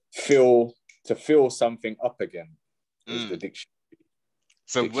 To fill something up again is the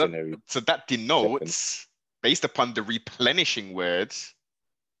dictionary. So that denotes, based upon the replenishing words,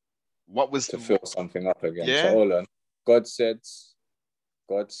 what was to fill something up again. Yeah. So hold on. God said,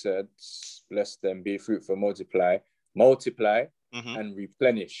 "Bless them, be fruitful, multiply, and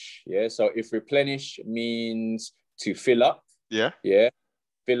replenish." Yeah. So if replenish means to fill up, fill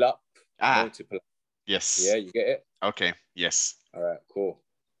up, multiply. Yes. Yeah, you get it? Okay. Yes. All right, cool.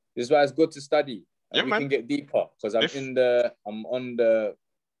 This is why it's good to study. And we can get deeper, because I'm on the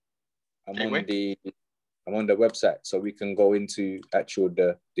website, so we can go into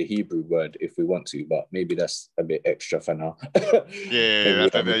the Hebrew word if we want to, but maybe that's a bit extra for now. We'll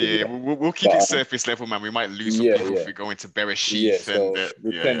keep it surface level, man. We might lose some people if we go into Bereshith.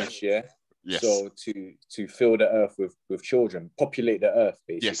 Replenish, Yes. So to fill the earth with children, populate the earth,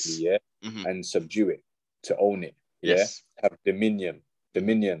 basically, and subdue it, to own it, have dominion,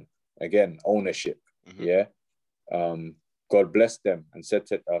 again, ownership, God blessed them and said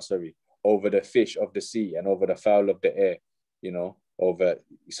to, over the fish of the sea and over the fowl of the air,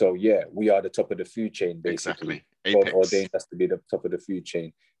 we are the top of the food chain, basically. Exactly. God ordained us to be the top of the food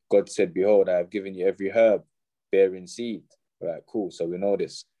chain. God said, "Behold, I have given you every herb bearing seed." Right, cool. So we know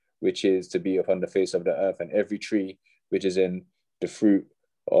this, which is to be upon the face of the earth, and every tree which is in the fruit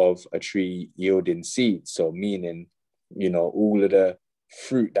of a tree yielding seed. So meaning, all of the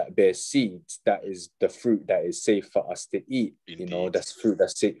fruit that bears seeds, that is the fruit that is safe for us to eat. Indeed. That's fruit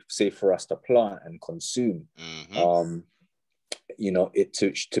that's safe for us to plant and consume. It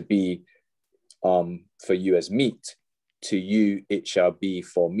to be for you as meat, to you it shall be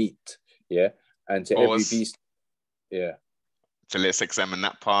for meat. And to every beast. So let's examine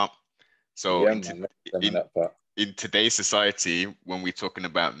that part. So in today's society, when we're talking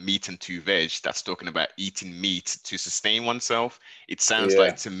about meat and to veg, that's talking about eating meat to sustain oneself. It sounds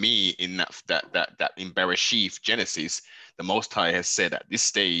like to me in that in Bereshith, Genesis, the Most High has said at this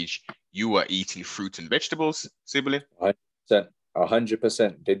stage, you are eating fruit and vegetables, Sibylle? 100%.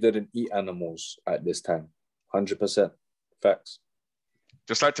 100%. They didn't eat animals at this time. 100%. Facts.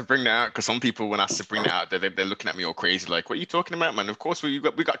 Just like to bring that out, because some people, when I bring that out, they're looking at me all crazy, like, what are you talking about, man? Of course, we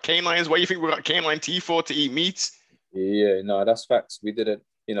got canines. Why do you think we got canine teeth for, to eat meat? Yeah, no, that's facts. We didn't,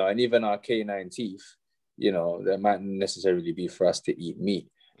 and even our canine teeth, that might necessarily be for us to eat meat.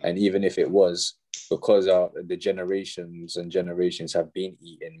 And even if it was, because the generations and generations have been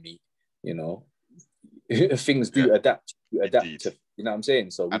eating meat, things do adapt. You adapt to, you know what I'm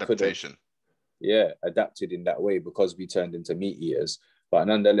saying? So we could have, adapted in that way because we turned into meat eaters. But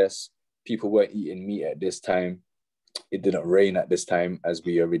nonetheless, people weren't eating meat at this time. It didn't rain at this time, as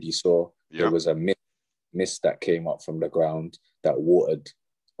we already saw. There was a mist that came up from the ground that watered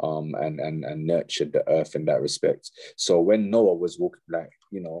and nurtured the earth in that respect. So when Noah was walking,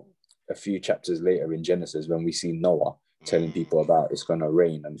 a few chapters later in Genesis, when we see Noah telling people about it's gonna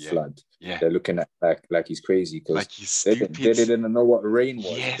rain and flood, they're looking at like he's crazy because like he's stupid. They didn't know what rain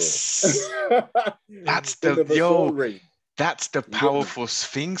was. Yes, that's rain. That's the powerful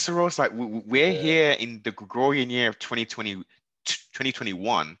thing, Cerose. Like we're here in the Gregorian year of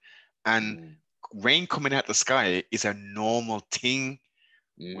 2021, and rain coming out the sky is a normal thing.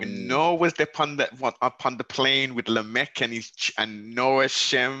 When Noah was upon the plane with Lamech and Noah,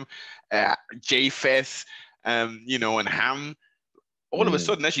 Shem, Japheth, and Ham, all of a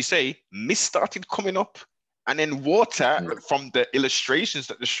sudden, as you say, mist started coming up, and then water from the illustrations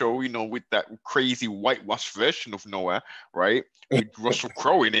that they show, with that crazy whitewashed version of Noah, right, with Russell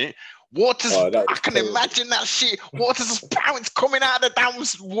Crowe in it. Water's, I can imagine that shit. Water's just coming out of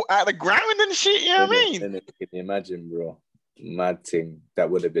the ground and shit. You know what I mean? And can you imagine, bro? Mad thing.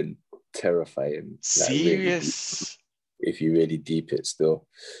 That would have been terrifying. Serious. Really, if you really deep it still.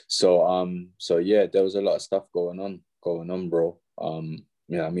 So yeah, there was a lot of stuff going on, bro. You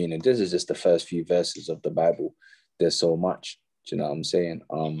know what I mean? And this is just the first few verses of the Bible. There's so much. Do you know what I'm saying?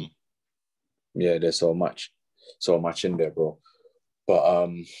 Yeah, there's so much in there, bro. But I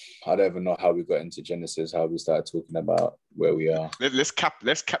don't even know how we got into Genesis, how we started talking about where we are. Let's cap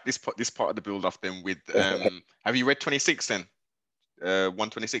this part of the build off then with have you read 26 then?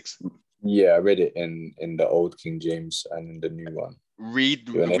 126? Yeah, I read it in the old King James and in the new one. Read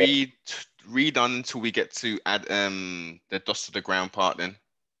on until we get to add the dust to the ground part then,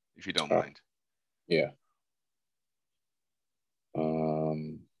 if you don't mind. Yeah.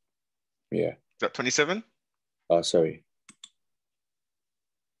 Yeah. Is that 27? Oh, sorry.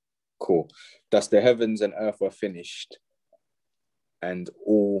 Cool. Thus the heavens and earth were finished, and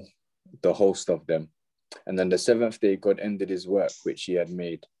all the host of them. And on the seventh day, God ended his work which he had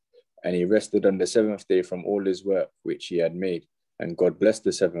made. And he rested on the seventh day from all his work which he had made. And God blessed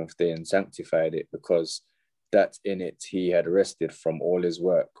the seventh day and sanctified it, because that in it he had rested from all his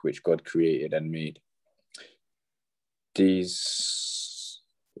work which God created and made.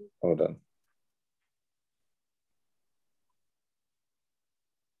 Hold on.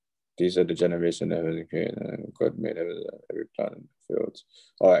 These are the generation that was created, and God made every plant in the field.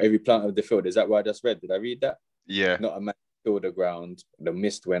 All right, every plant of the field. Is that what I just read? Did I read that? Yeah. Not a man filled the ground. The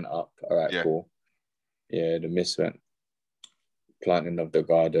mist went up. All right, cool. Yeah, the mist went. Planting of the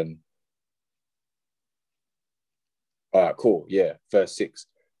garden. All right, cool. Yeah, verse 6.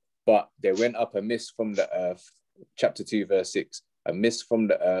 But there went up a mist from the earth, chapter 2, verse 6, a mist from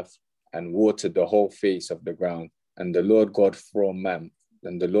the earth and watered the whole face of the ground. And the Lord God formed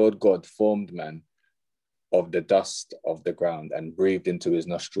man of the dust of the ground and breathed into his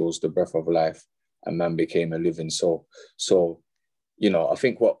nostrils the breath of life, and man became a living soul. So, I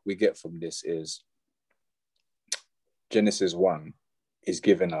think what we get from this is Genesis 1 is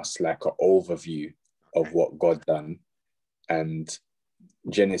giving us like an overview of what God done, and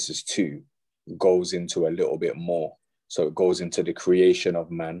Genesis 2 goes into a little bit more. So it goes into the creation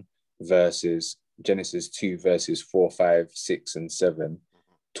of man versus Genesis 2 verses 4, 5, 6, and 7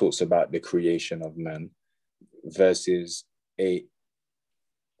 talks about the creation of man. Verses 8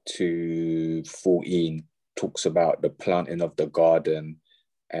 to 14 talks about the planting of the garden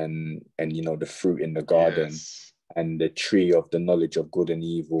and the fruit in the garden, and the tree of the knowledge of good and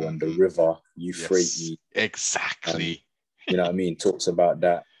evil, and the river Euphrates. Yes, exactly. You know what I mean? Talks about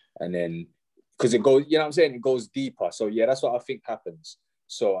that. And then, because it goes, it goes deeper. So yeah, that's what I think happens.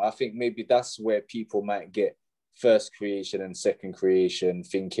 So I think maybe that's where people might get first creation and second creation,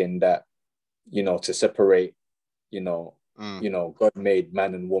 thinking that, to separate, God made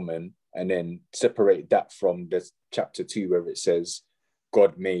man and woman, and then separate that from the chapter 2 where it says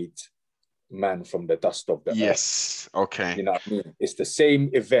God made man from the dust of the earth. Yes. Okay. You know what I mean? It's the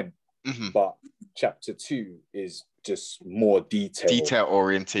same event, but chapter 2 is just more detail. Detail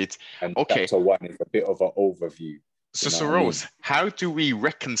oriented. And Okay. chapter 1 is a bit of an overview. So, You know what I mean? Cerose, how do we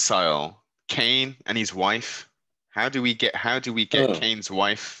reconcile Cain and his wife? How do we get Cain's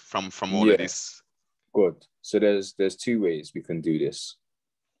wife from all of this? Good. So there's 2 ways we can do this.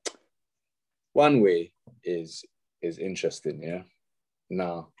 One way is interesting, yeah.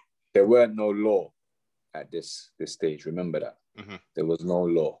 Now, there weren't no law at this stage. Remember that. There was no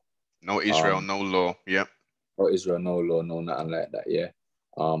law. No Israel, no law. Yep. No Israel, no law, no nothing like that. Yeah.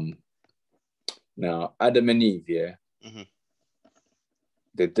 Now, Adam and Eve, yeah.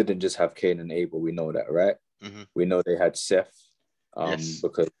 They didn't just have Cain and Abel. We know that, right? We know they had Seth, yes.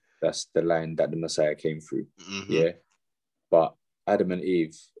 because that's the line that the Messiah came through. Yeah. But Adam and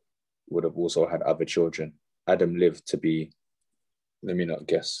Eve would have also had other children. Adam lived to be, let me not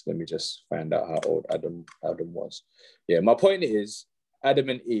guess. Let me just find out how old Adam was. Yeah, my point is, Adam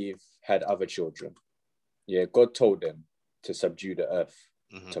and Eve had other children. Yeah, God told them to subdue the earth,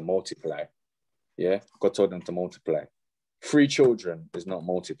 to multiply. Yeah, God told them to multiply. 3 children is not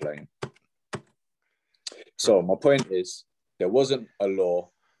multiplying. So my point is, there wasn't a law.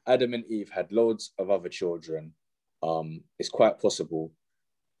 Adam and Eve had loads of other children. It's quite possible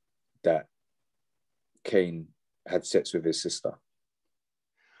that Cain had sex with his sister.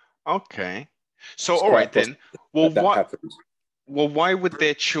 Okay. So all right then. Well, why would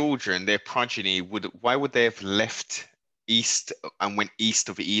their children, their progeny, why would they have left east and went east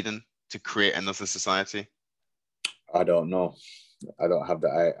of Eden to create another society? I don't know. I don't have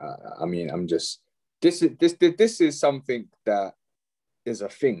that. I mean, I'm just, this is something that is a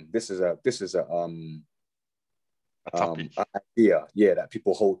thing. This is a idea, yeah, that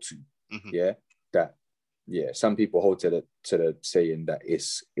people hold to. Yeah, that, yeah, some people hold to the saying that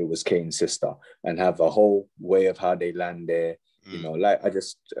it was Cain's sister, and have a whole way of how they land there. You know, like I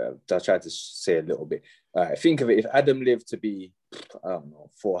tried to say a little bit. Think of it, if Adam lived to be, I don't know,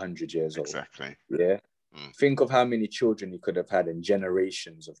 400 years old. Exactly. Yeah. Think of how many children he could have had, in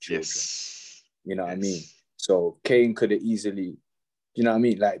generations of children. Yes. You know what I mean? So Cain could have easily, you know what I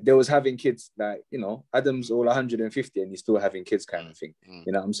mean? Like, they was having kids, like, you know, Adam's all 150 and he's still having kids kind of thing.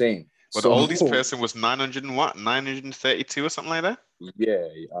 You know what I'm saying? But the oldest person was 932 or something like that? Yeah,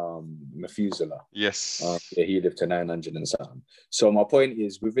 Methuselah. Yes. Yeah, he lived to 900 and something. So my point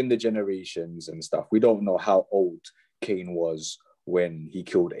is, within the generations and stuff, we don't know how old Cain was when he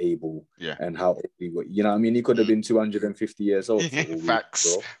killed Abel, and how old he was. You know what I mean? He could have been 250 years old. For all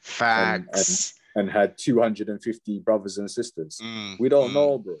Facts. Facts. And had 250 brothers and sisters. We don't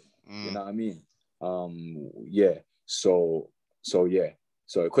know, bro. You know what I mean? Yeah. So yeah.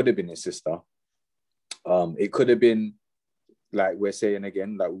 So it could have been his sister. It could have been, like we're saying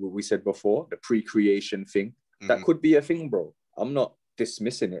again, like we said before, the pre-creation thing. That could be a thing, bro. I'm not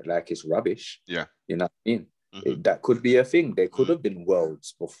dismissing it like it's rubbish. Yeah. You know what I mean? That could be a thing. There could have been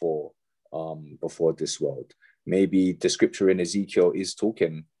worlds before this world. Maybe the scripture in Ezekiel is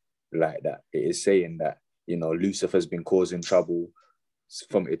talking like that. It is saying that, you know, Lucifer's been causing trouble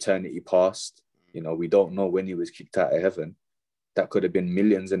from eternity past. You know, we don't know when he was kicked out of heaven. That could have been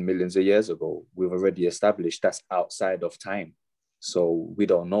millions and millions of years ago. We've already established that's outside of time. So we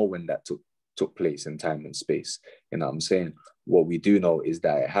don't know when that took place in time and space. You know what I'm saying? What we do know is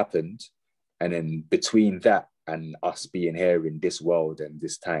that it happened. And then between that and us being here in this world and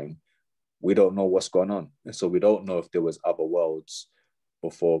this time, we don't know what's going on. And so we don't know if there was other worlds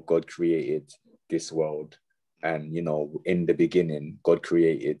before God created this world. And, you know, in the beginning, God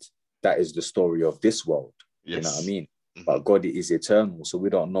created, that is the story of this world. Yes. You know what I mean? But God is eternal. So we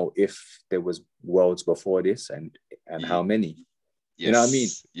don't know if there was worlds before this and how many. Yes. You know what I mean?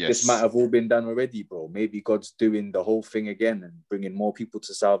 Yes. This might have all been done already, bro. Maybe God's doing the whole thing again and bringing more people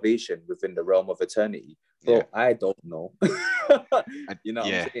to salvation within the realm of eternity. Bro, I don't know. You know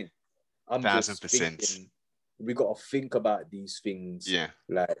what I'm saying? I'm 1000%. Just thinking, we got to think about these things. Yeah.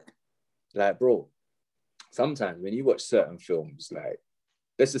 Like, bro, sometimes when you watch certain films, like,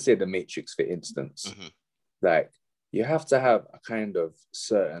 let's just say The Matrix, for instance, like, you have to have a kind of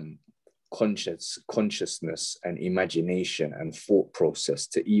certain consciousness and imagination and thought process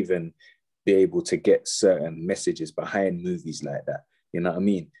to even be able to get certain messages behind movies like that. You know what I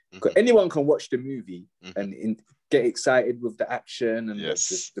mean? Because anyone can watch the movie and get excited with the action and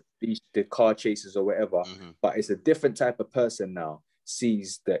the car chases or whatever, but it's a different type of person now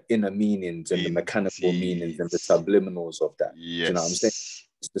sees the inner meanings and the mechanical meanings and the subliminals of that. Yes. Do you know what I'm saying?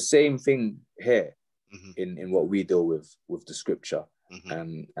 It's the same thing here in what we deal with the scripture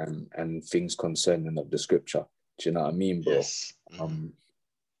and things concerning of the scripture. Do you know what I mean, bro? Yes.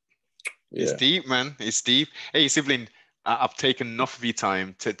 It's deep, man. It's deep. Hey, sibling, I've taken enough of your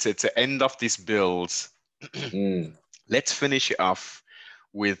time to end off this build Let's finish it off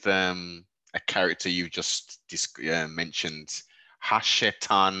with a character you just mentioned,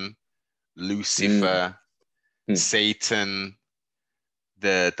 Hashetan, Lucifer, Satan,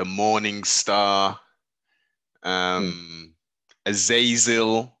 the morning star,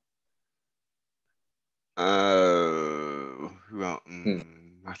 Azazel. Who else?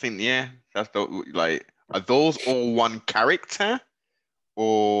 I think that's like, are those all one character,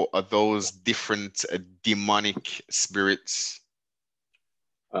 or are those different demonic spirits?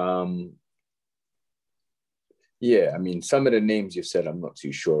 Yeah, I mean, some of the names you've said I'm not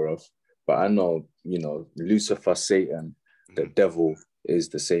too sure of, but I know, Lucifer, Satan, the devil is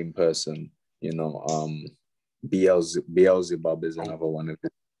the same person. Beelzebub is another one of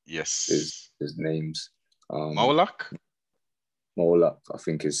his names. Moloch? Moloch, I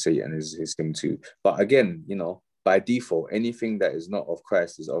think, is Satan, is him too. But again, by default, anything that is not of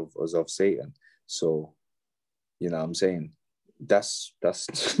Christ is of Satan. So, what I'm saying? That's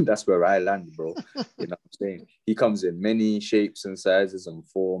where I land, bro. What I'm saying? He comes in many shapes and sizes and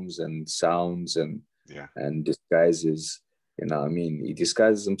forms and sounds and disguises. What I mean? He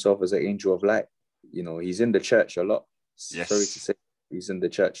disguises himself as an angel of light. He's in the church a lot. Yes. Sorry to say, he's in the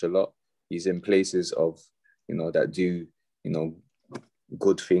church a lot. He's in places of, that do,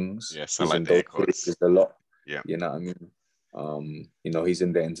 good things. Yes, he's in those places a lot. Yeah. You know what I mean? He's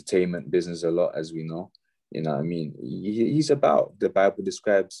in the entertainment business a lot, as we know. You know what I mean? He's about, the Bible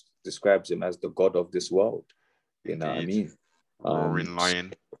describes him as the God of this world. You know what I mean? Roaring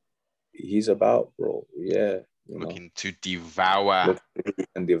lion. He's about, bro. Yeah. Looking to devour.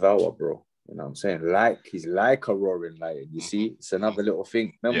 And devour, bro. You know what I'm saying? He's like a roaring lion. You see? It's another little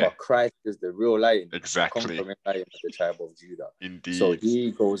thing. Remember, Christ is the real lion. Exactly. The conquering lion of the tribe of Judah. Indeed. So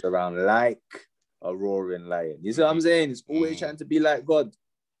he goes around like a roaring lion. You see what I'm saying? He's always trying to be like God.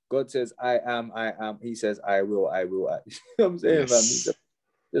 God says, I am. He says, I will. You know what I'm saying, fam?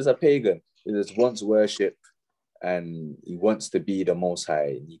 He's a pagan. He just wants worship, and he wants to be the Most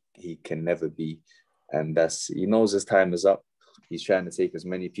High. He can never be. And he knows his time is up. He's trying to take as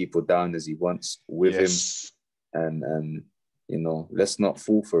many people down as he wants with him. And let's not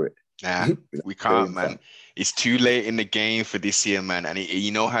fall for it. Nah, we can't, man. It's too late in the game for this year, man. And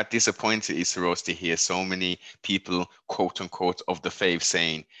you know how disappointed it is for us to hear so many people, quote unquote, of the faith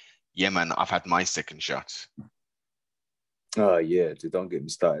saying, yeah, man, I've had my second shot. Oh, yeah. Don't get me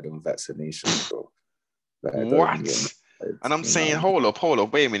started on vaccinations, bro. What? And I'm saying, hold up,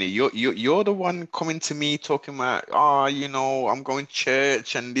 wait a minute. You're the one coming to me talking about, I'm going to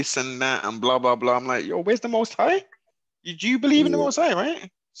church and this and that and blah, blah, blah. I'm like, yo, where's the Most High? Do you believe in the Most High, right?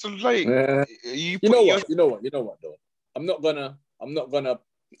 So like, you know what though? I'm not gonna, I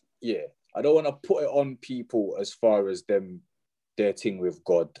don't want to put it on people as far as their thing with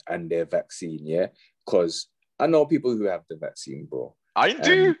God and their vaccine, because I know people who have the vaccine, bro. I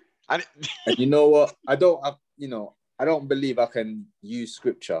do. And you know what? I don't believe I can use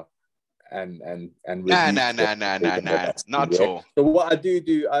scripture and nah, not at all. So what I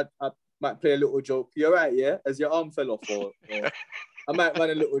do, I might play a little joke. You're right, yeah? As your arm fell off, or I might run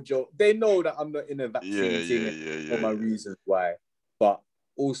a little joke. They know that I'm not in a vaccine thing for my reasons why. But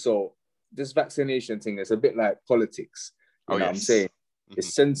also, this vaccination thing is a bit like politics. You know what I'm saying?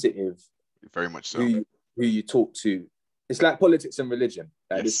 It's sensitive. Very much so. Who you talk to. It's like politics and religion.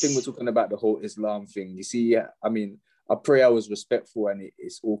 Like this thing we're talking about, the whole Islam thing. You see, I mean, I pray I was respectful and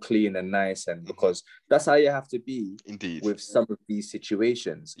it's all clean and nice, and because that's how you have to be. Indeed. With some of these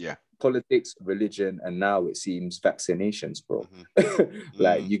situations. Yeah. Politics, religion, and now it seems vaccinations, bro.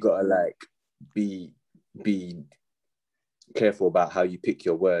 Like you gotta be careful about how you pick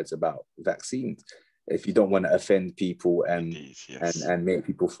your words about vaccines if you don't want to offend people and make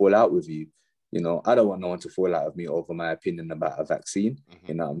people fall out with you. I don't want no one to fall out of me over my opinion about a vaccine.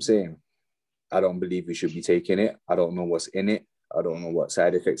 You know what I'm saying? I don't believe we should be taking it. I don't know what's in it. I don't know what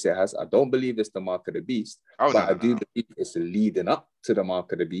side effects it has. I don't believe it's the mark of the beast. But I do believe it's leading up to the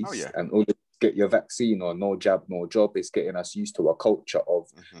mark of the beast. And all the get your vaccine or no jab, no job is getting us used to a culture of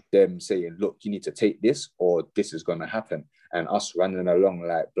them saying, look, you need to take this or this is going to happen. And us running along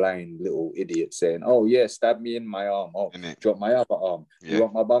like blind little idiots saying, oh, yeah, stab me in my arm. Oh, drop my other arm. Do you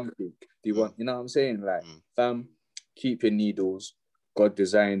want my bum cheek? Do you want, you know what I'm saying? Like, fam, keep your needles. God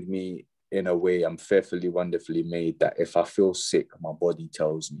designed me in a way I'm fearfully, wonderfully made that if I feel sick, my body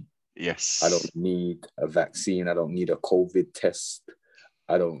tells me. Yes. I don't need a vaccine. I don't need a COVID test.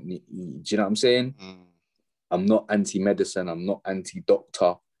 I don't need, do you know what I'm saying? I'm not anti-medicine. I'm not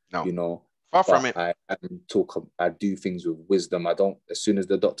anti-doctor. No. You know, far from it. I do things with wisdom. I don't, as soon as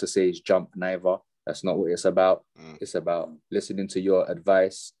the doctor says jump, neither. That's not what it's about. It's about listening to your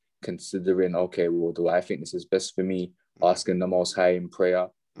advice, considering, okay, well, do I think this is best for me? Asking the Most High in prayer,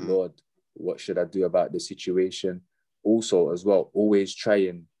 Lord, what should I do about the situation? Also, as well, always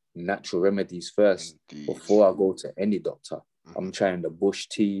trying natural remedies first. Before I go to any doctor. I'm trying the bush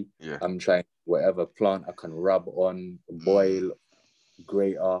tea. I'm trying whatever plant I can rub on, boil,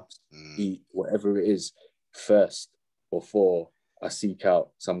 grater, eat, whatever it is first before I seek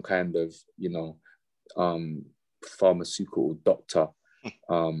out some kind of, pharmaceutical doctor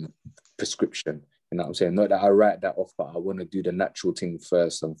prescription. You know what I'm saying? Not that I write that off, but I want to do the natural thing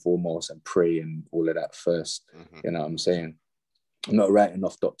first and foremost and pray and all of that first. You know what I'm saying? I'm not writing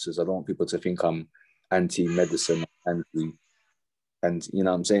off doctors. I don't want people to think I'm anti-medicine, and you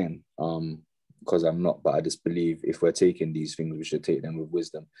know what I'm saying? Because I'm not, but I just believe if we're taking these things, we should take them with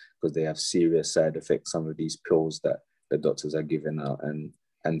wisdom, because they have serious side effects. Some of these pills that the doctors are giving out, and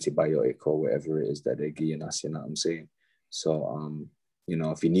antibiotic or whatever it is that they're giving us, you know what I'm saying? So,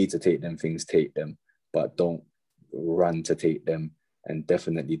 if you need to take them things, take them, but don't run to take them, and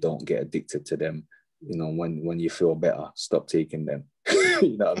definitely don't get addicted to them. When you feel better, stop taking them.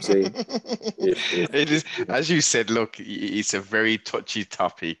 You know what I'm saying? It is, as you said, look, it's a very touchy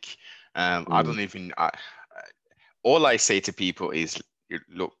topic. I don't even, all I say to people is,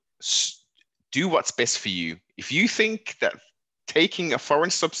 look, do what's best for you. If you think that taking a foreign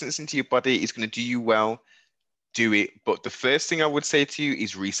substance into your body is going to do you well, do it. But the first thing I would say to you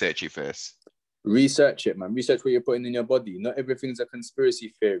is research it first. Research it, man. Research what you're putting in your body. Not everything's a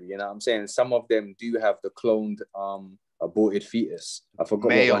conspiracy theory, you know what I'm saying? Some of them do have the cloned aborted fetus. I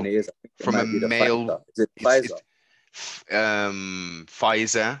forgot what one it is. I think it from might a be the male. Pfizer. Is it Pfizer?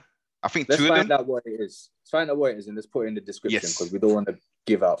 Pfizer. I think let's two of them. find out what it is. Let's find out what it is and let's put it in the description, because we don't want to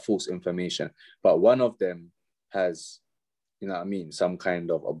give out false information. But one of them has, you know what I mean, some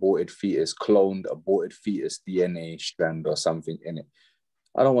kind of aborted fetus, cloned aborted fetus DNA strand or something in it.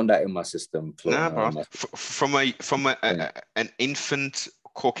 I don't want that in my system. Nah, bro. From an infant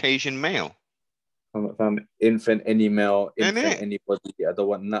Caucasian male. From infant, any male, infant, anybody. I don't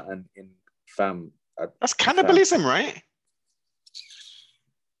want nothing in fam. That's cannibalism, right?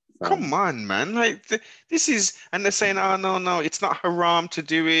 Come on, man. Like this is, and they're saying, oh, no, it's not haram to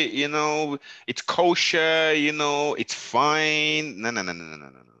do it. It's kosher. It's fine. No.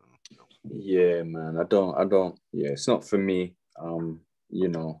 Yeah, man. I don't. Yeah, it's not for me.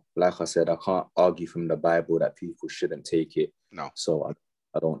 Like I said, I can't argue from the Bible that people shouldn't take it. No. So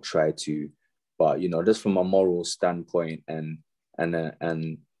I don't try to, but just from a moral standpoint and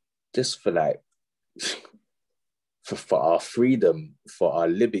just for like for our freedom, for our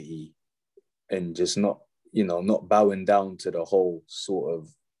liberty, and just not bowing down to the whole sort of,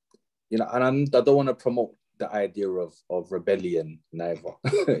 and I don't want to promote the idea of rebellion neither.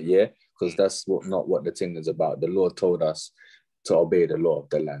 Yeah, because that's not what the thing is about. The Lord told us to obey the law of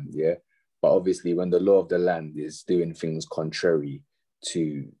the land. Yeah, but obviously when the law of the land is doing things contrary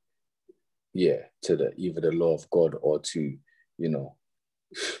to the either the law of God or to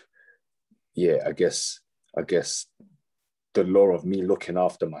I guess the law of me looking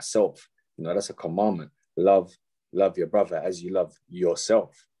after myself, that's a commandment. Love your brother as you love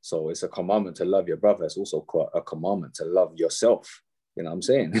yourself. So it's a commandment to love your brother. It's also a commandment to love yourself. You know what I'm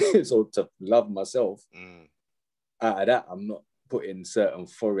saying? So to love myself, out of that, I'm not putting certain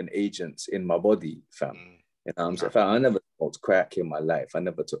foreign agents in my body, fam. You know what I'm saying? Fam, I never smoked crack in my life. I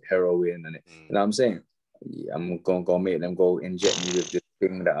never took heroin. And you know what I'm saying? Yeah, I'm going to make them go inject me with this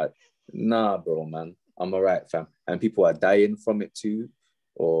thing nah, bro, man. I'm all right, fam. And people are dying from it too,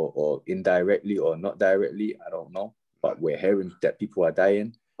 or indirectly or not directly. I don't know. But we're hearing that people are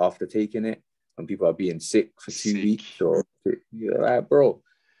dying after taking it, and people are being sick for 2 weeks. So you're like, bro,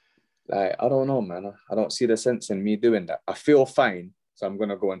 like, I don't know, man. I don't see the sense in me doing that. I feel fine, so I'm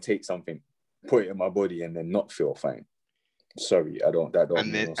gonna go and take something, put it in my body, and then not feel fine. Sorry, I don't. That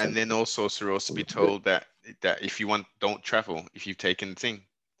don't. And then also, Cerose, to be told that if you want, don't travel. If you've taken the thing,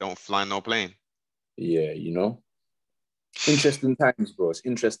 don't fly no plane. Yeah, interesting times, bro. It's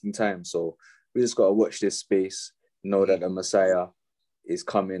interesting times. So we just gotta watch this space. Know that the Messiah is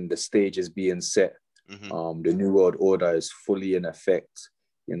coming. The stage is being set. The New World Order is fully in effect.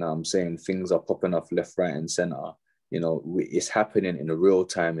 You know what I'm saying? Things are popping off left, right, and center. It's happening in real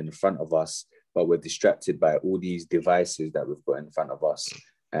time in front of us, but we're distracted by all these devices that we've got in front of us,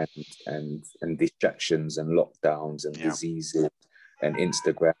 and distractions and lockdowns and diseases and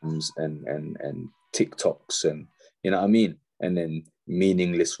Instagrams and TikToks, and you know what I mean? And then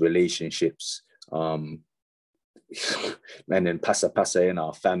meaningless relationships, and then pasa in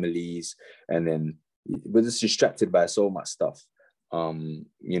our families, and then we're just distracted by so much stuff.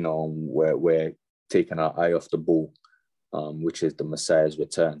 We're taking our eye off the ball, which is the Messiah's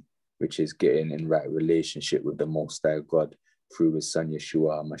return. which is getting in right relationship with the Most High God through his son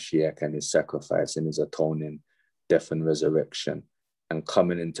Yeshua Mashiach and his sacrifice and his atoning death and resurrection, and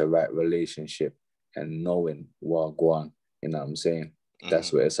coming into right relationship and knowing what go on. You know what I'm saying?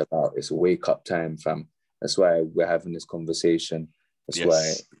 That's what it's about. It's wake up time, fam. That's why we're having this conversation. That's why,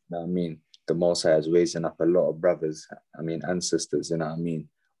 you know what I mean, the Most High is raising up a lot of brothers, I mean, ancestors, you know what I mean,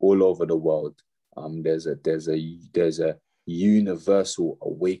 all over the world. There's a universal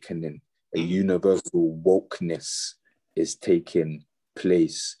awakening, a universal wokeness is taking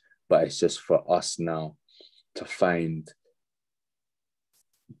place, but it's just for us now to find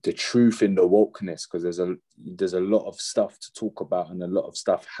the truth in the wokeness, because there's a lot of stuff to talk about and a lot of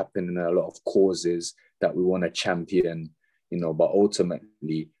stuff happening and a lot of causes that we want to champion, you know, but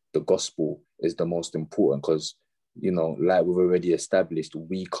ultimately the gospel is the most important, because, you know, like we've already established,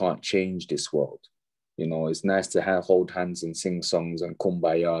 we can't change this world. You know, it's nice to hold hands and sing songs and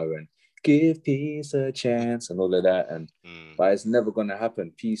kumbaya and give peace a chance and all of that, but it's never going to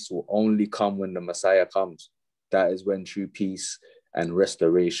happen. Peace will only come when the Messiah comes. That is when true peace and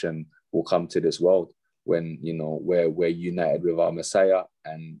restoration will come to this world, when, you know, we're united with our Messiah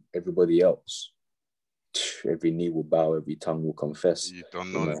and everybody else. Every knee will bow, every tongue will confess. You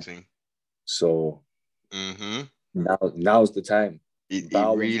don't know anything. So now's the time. It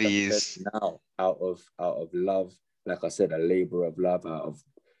really is. Now, out of love, like I said, a labor of love, out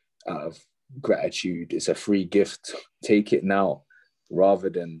of gratitude. It's a free gift. Take it now, rather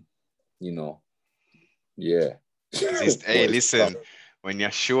than, you know, Hey, listen, when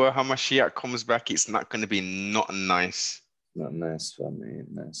Yeshua HaMashiach comes back, it's not going to be not nice. Not nice for me.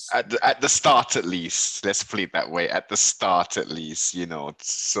 Nice. At the start, at least. Let's put it that way. At the start, at least, you know,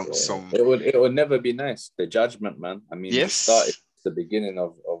 some. It would never be nice. The judgment, man. I mean, the start is the beginning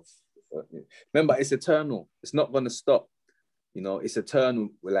of. Remember, it's eternal. It's not going to stop. You know, it's eternal.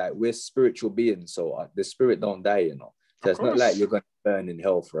 Like, we're spiritual beings, so the spirit don't die. You know, so it's not like you're going to burn in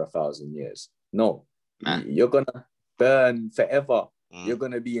hell for 1,000 years. No, you're gonna burn forever. You're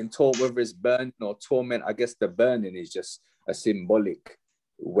gonna be in torment, whether it's burning or torment. I guess the burning is just a symbolic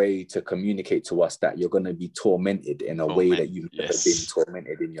way to communicate to us that you're gonna be tormented in a way that you've never been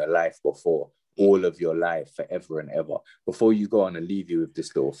tormented in your life before, all of your life, forever and ever. Before you go on and leave you with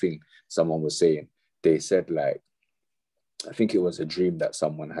this little thing, someone was saying, they said, like, I think it was a dream that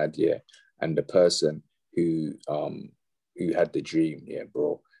someone had, and the person who had the dream,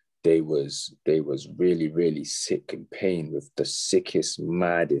 bro, they was really, really sick in pain with the sickest,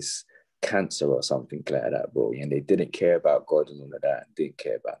 maddest cancer or something like that, bro. And they didn't care about God and all of that, and didn't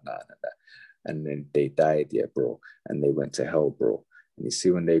care about none of that. And then they died, bro. And they went to hell, bro. And you see,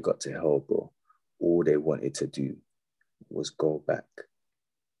 when they got to hell, bro, all they wanted to do was go back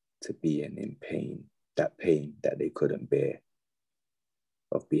to being in pain that they couldn't bear,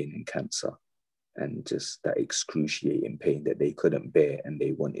 of being in cancer, and just that excruciating pain that they couldn't bear, and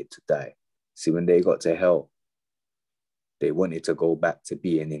they wanted to die. See, when they got to hell, they wanted to go back to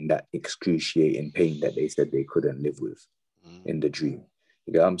being in that excruciating pain that they said they couldn't live with in the dream.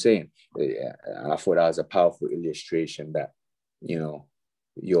 You know what I'm saying? I thought that was a powerful illustration that, you know,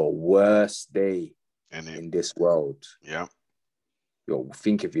 your worst day in this world. Yeah.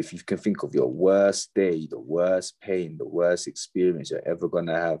 If you can think of your worst day, the worst pain, the worst experience you're ever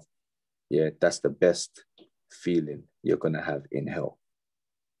gonna have, that's the best feeling you're gonna have in hell,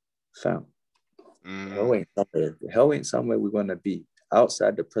 fam. Hell ain't somewhere we want to be.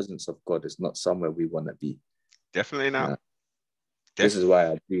 Outside the presence of God is not somewhere we want to be. Definitely not. This is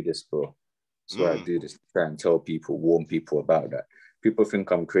why I do this, bro. That's why I do this, to try and tell people, warn people about that. People think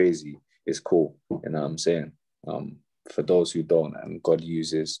I'm crazy. It's cool, you know what I'm saying? For those who don't, and God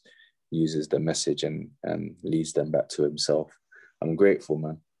uses the message and leads them back to himself. I'm grateful,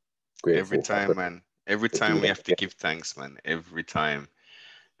 man. Grateful. Every time, man. Every time we have to give thanks, man. Every time.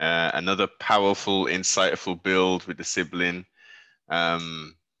 Another powerful, insightful build with the sibling.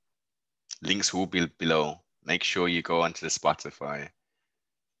 Links will be below. Make sure you go onto the Spotify.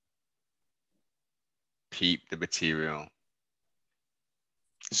 Peep the material.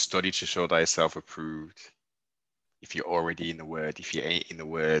 Study to show thyself approved. If you're already in the word, if you ain't in the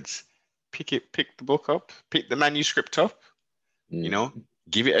words, pick the book up, pick the manuscript up, you know,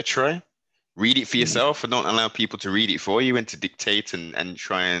 give it a try. Read it for yourself, and don't allow people to read it for you and to dictate and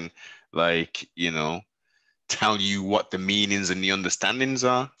try and, like, you know, tell you what the meanings and the understandings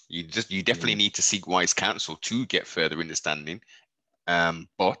are. You definitely need to seek wise counsel to get further understanding.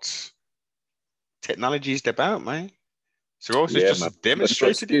 But technology is about, man. Cerose has just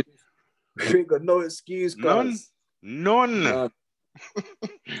demonstrated it. We got no excuse, guys. None.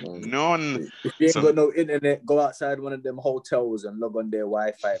 None. If you ain't Some got no internet, go outside one of them hotels and log on their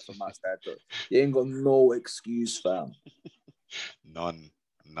Wi-Fi from outside. You ain't got no excuse, fam. None.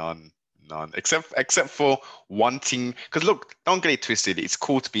 Except for wanting, because look, don't get it twisted. It's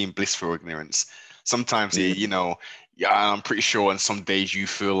cool to be in blissful ignorance. Sometimes, yeah, I'm pretty sure on some days you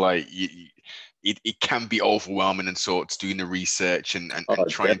feel like it can be overwhelming and sorts doing the research and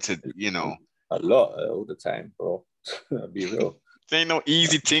trying to, A lot all the time, bro. I'll be real. It ain't no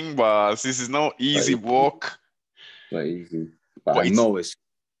easy thing, boss. This is no easy walk. Not easy. But I know it's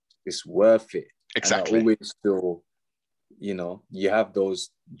worth it. Exactly. And I always feel, you have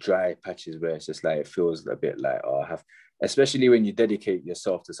those dry patches where it's just like, it feels a bit like, especially when you dedicate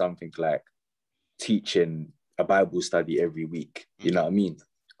yourself to something like teaching a Bible study every week. You know what I mean?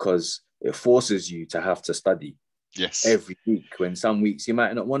 Because it forces you to have to study every week, when some weeks you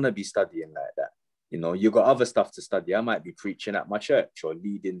might not want to be studying like that. You got other stuff to study. I might be preaching at my church or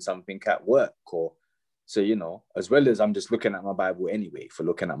leading something at work, or so, as well as I'm just looking at my Bible anyway for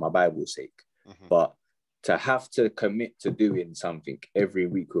looking at my Bible's sake. But to have to commit to doing something every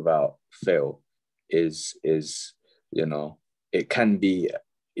week without fail is it can be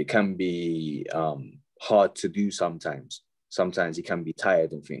hard to do sometimes. Sometimes you can be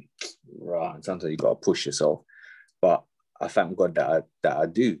tired and think, right, and sometimes you got to push yourself. But I thank God that I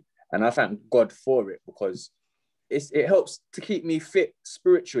do. And I thank God for it, because it helps to keep me fit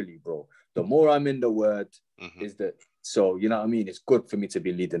spiritually, bro. The more I'm in the word, is that, so, you know what I mean? It's good for me to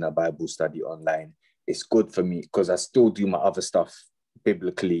be leading a Bible study online. It's good for me because I still do my other stuff,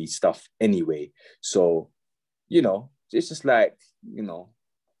 biblically stuff anyway. So, it's just like,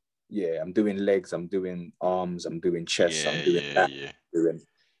 yeah, I'm doing legs, I'm doing arms, I'm doing chest, I'm doing that. Doing,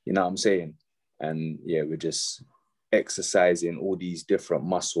 you know what I'm saying? And yeah, we're just exercising all these different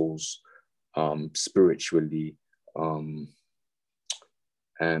muscles spiritually. And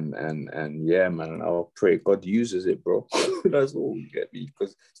yeah, man, I'll pray God uses it, bro. That's all, you get me?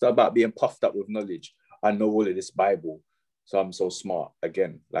 Because it's not about being puffed up with knowledge. I know all of this Bible, so I'm so smart.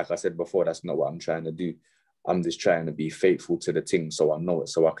 Again, like I said before, that's not what I'm trying to do. I'm just trying to be faithful to the thing, so I know it,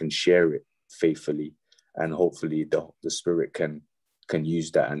 so I can share it faithfully, and hopefully the Spirit can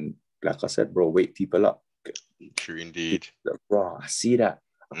use that. And like I said, bro, wake people up. True indeed. Bro, I see that.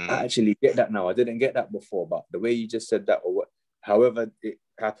 I actually get that now. I didn't get that before, but the way you just said that, or what, however it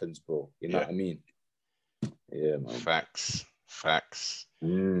happens, bro. You know what I mean? Yeah, man. Facts.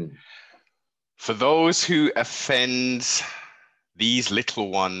 For those who offend these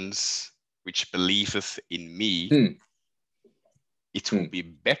little ones, which believeth in me, it will be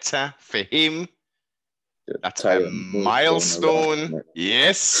better for him that a milestone,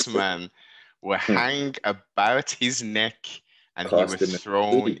 yes, man, will hang about his neck, and he was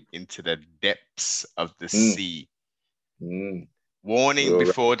thrown into the depths of the sea. Warning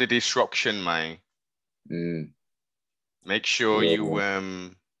before the destruction, man. Make sure you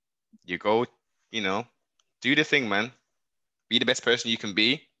go, do the thing, man. Be the best person you can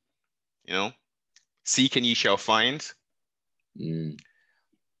be. Seek and ye shall find.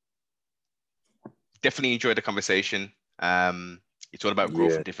 Definitely enjoyed the conversation. It's all about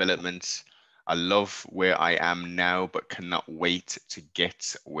growth and development. I love where I am now, but cannot wait to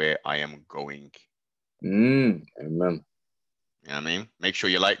get where I am going. Amen. You know what I mean? Make sure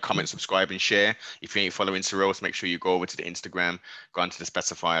you like, comment, subscribe, and share. If you ain't following Cerose, make sure you go over to the Instagram, go onto the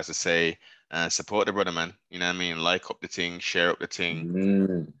specifiers to say, support the brother, man. You know what I mean? Like up the thing, share up the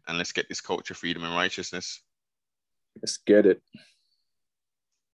thing, and let's get this culture, freedom, and righteousness. Let's get it.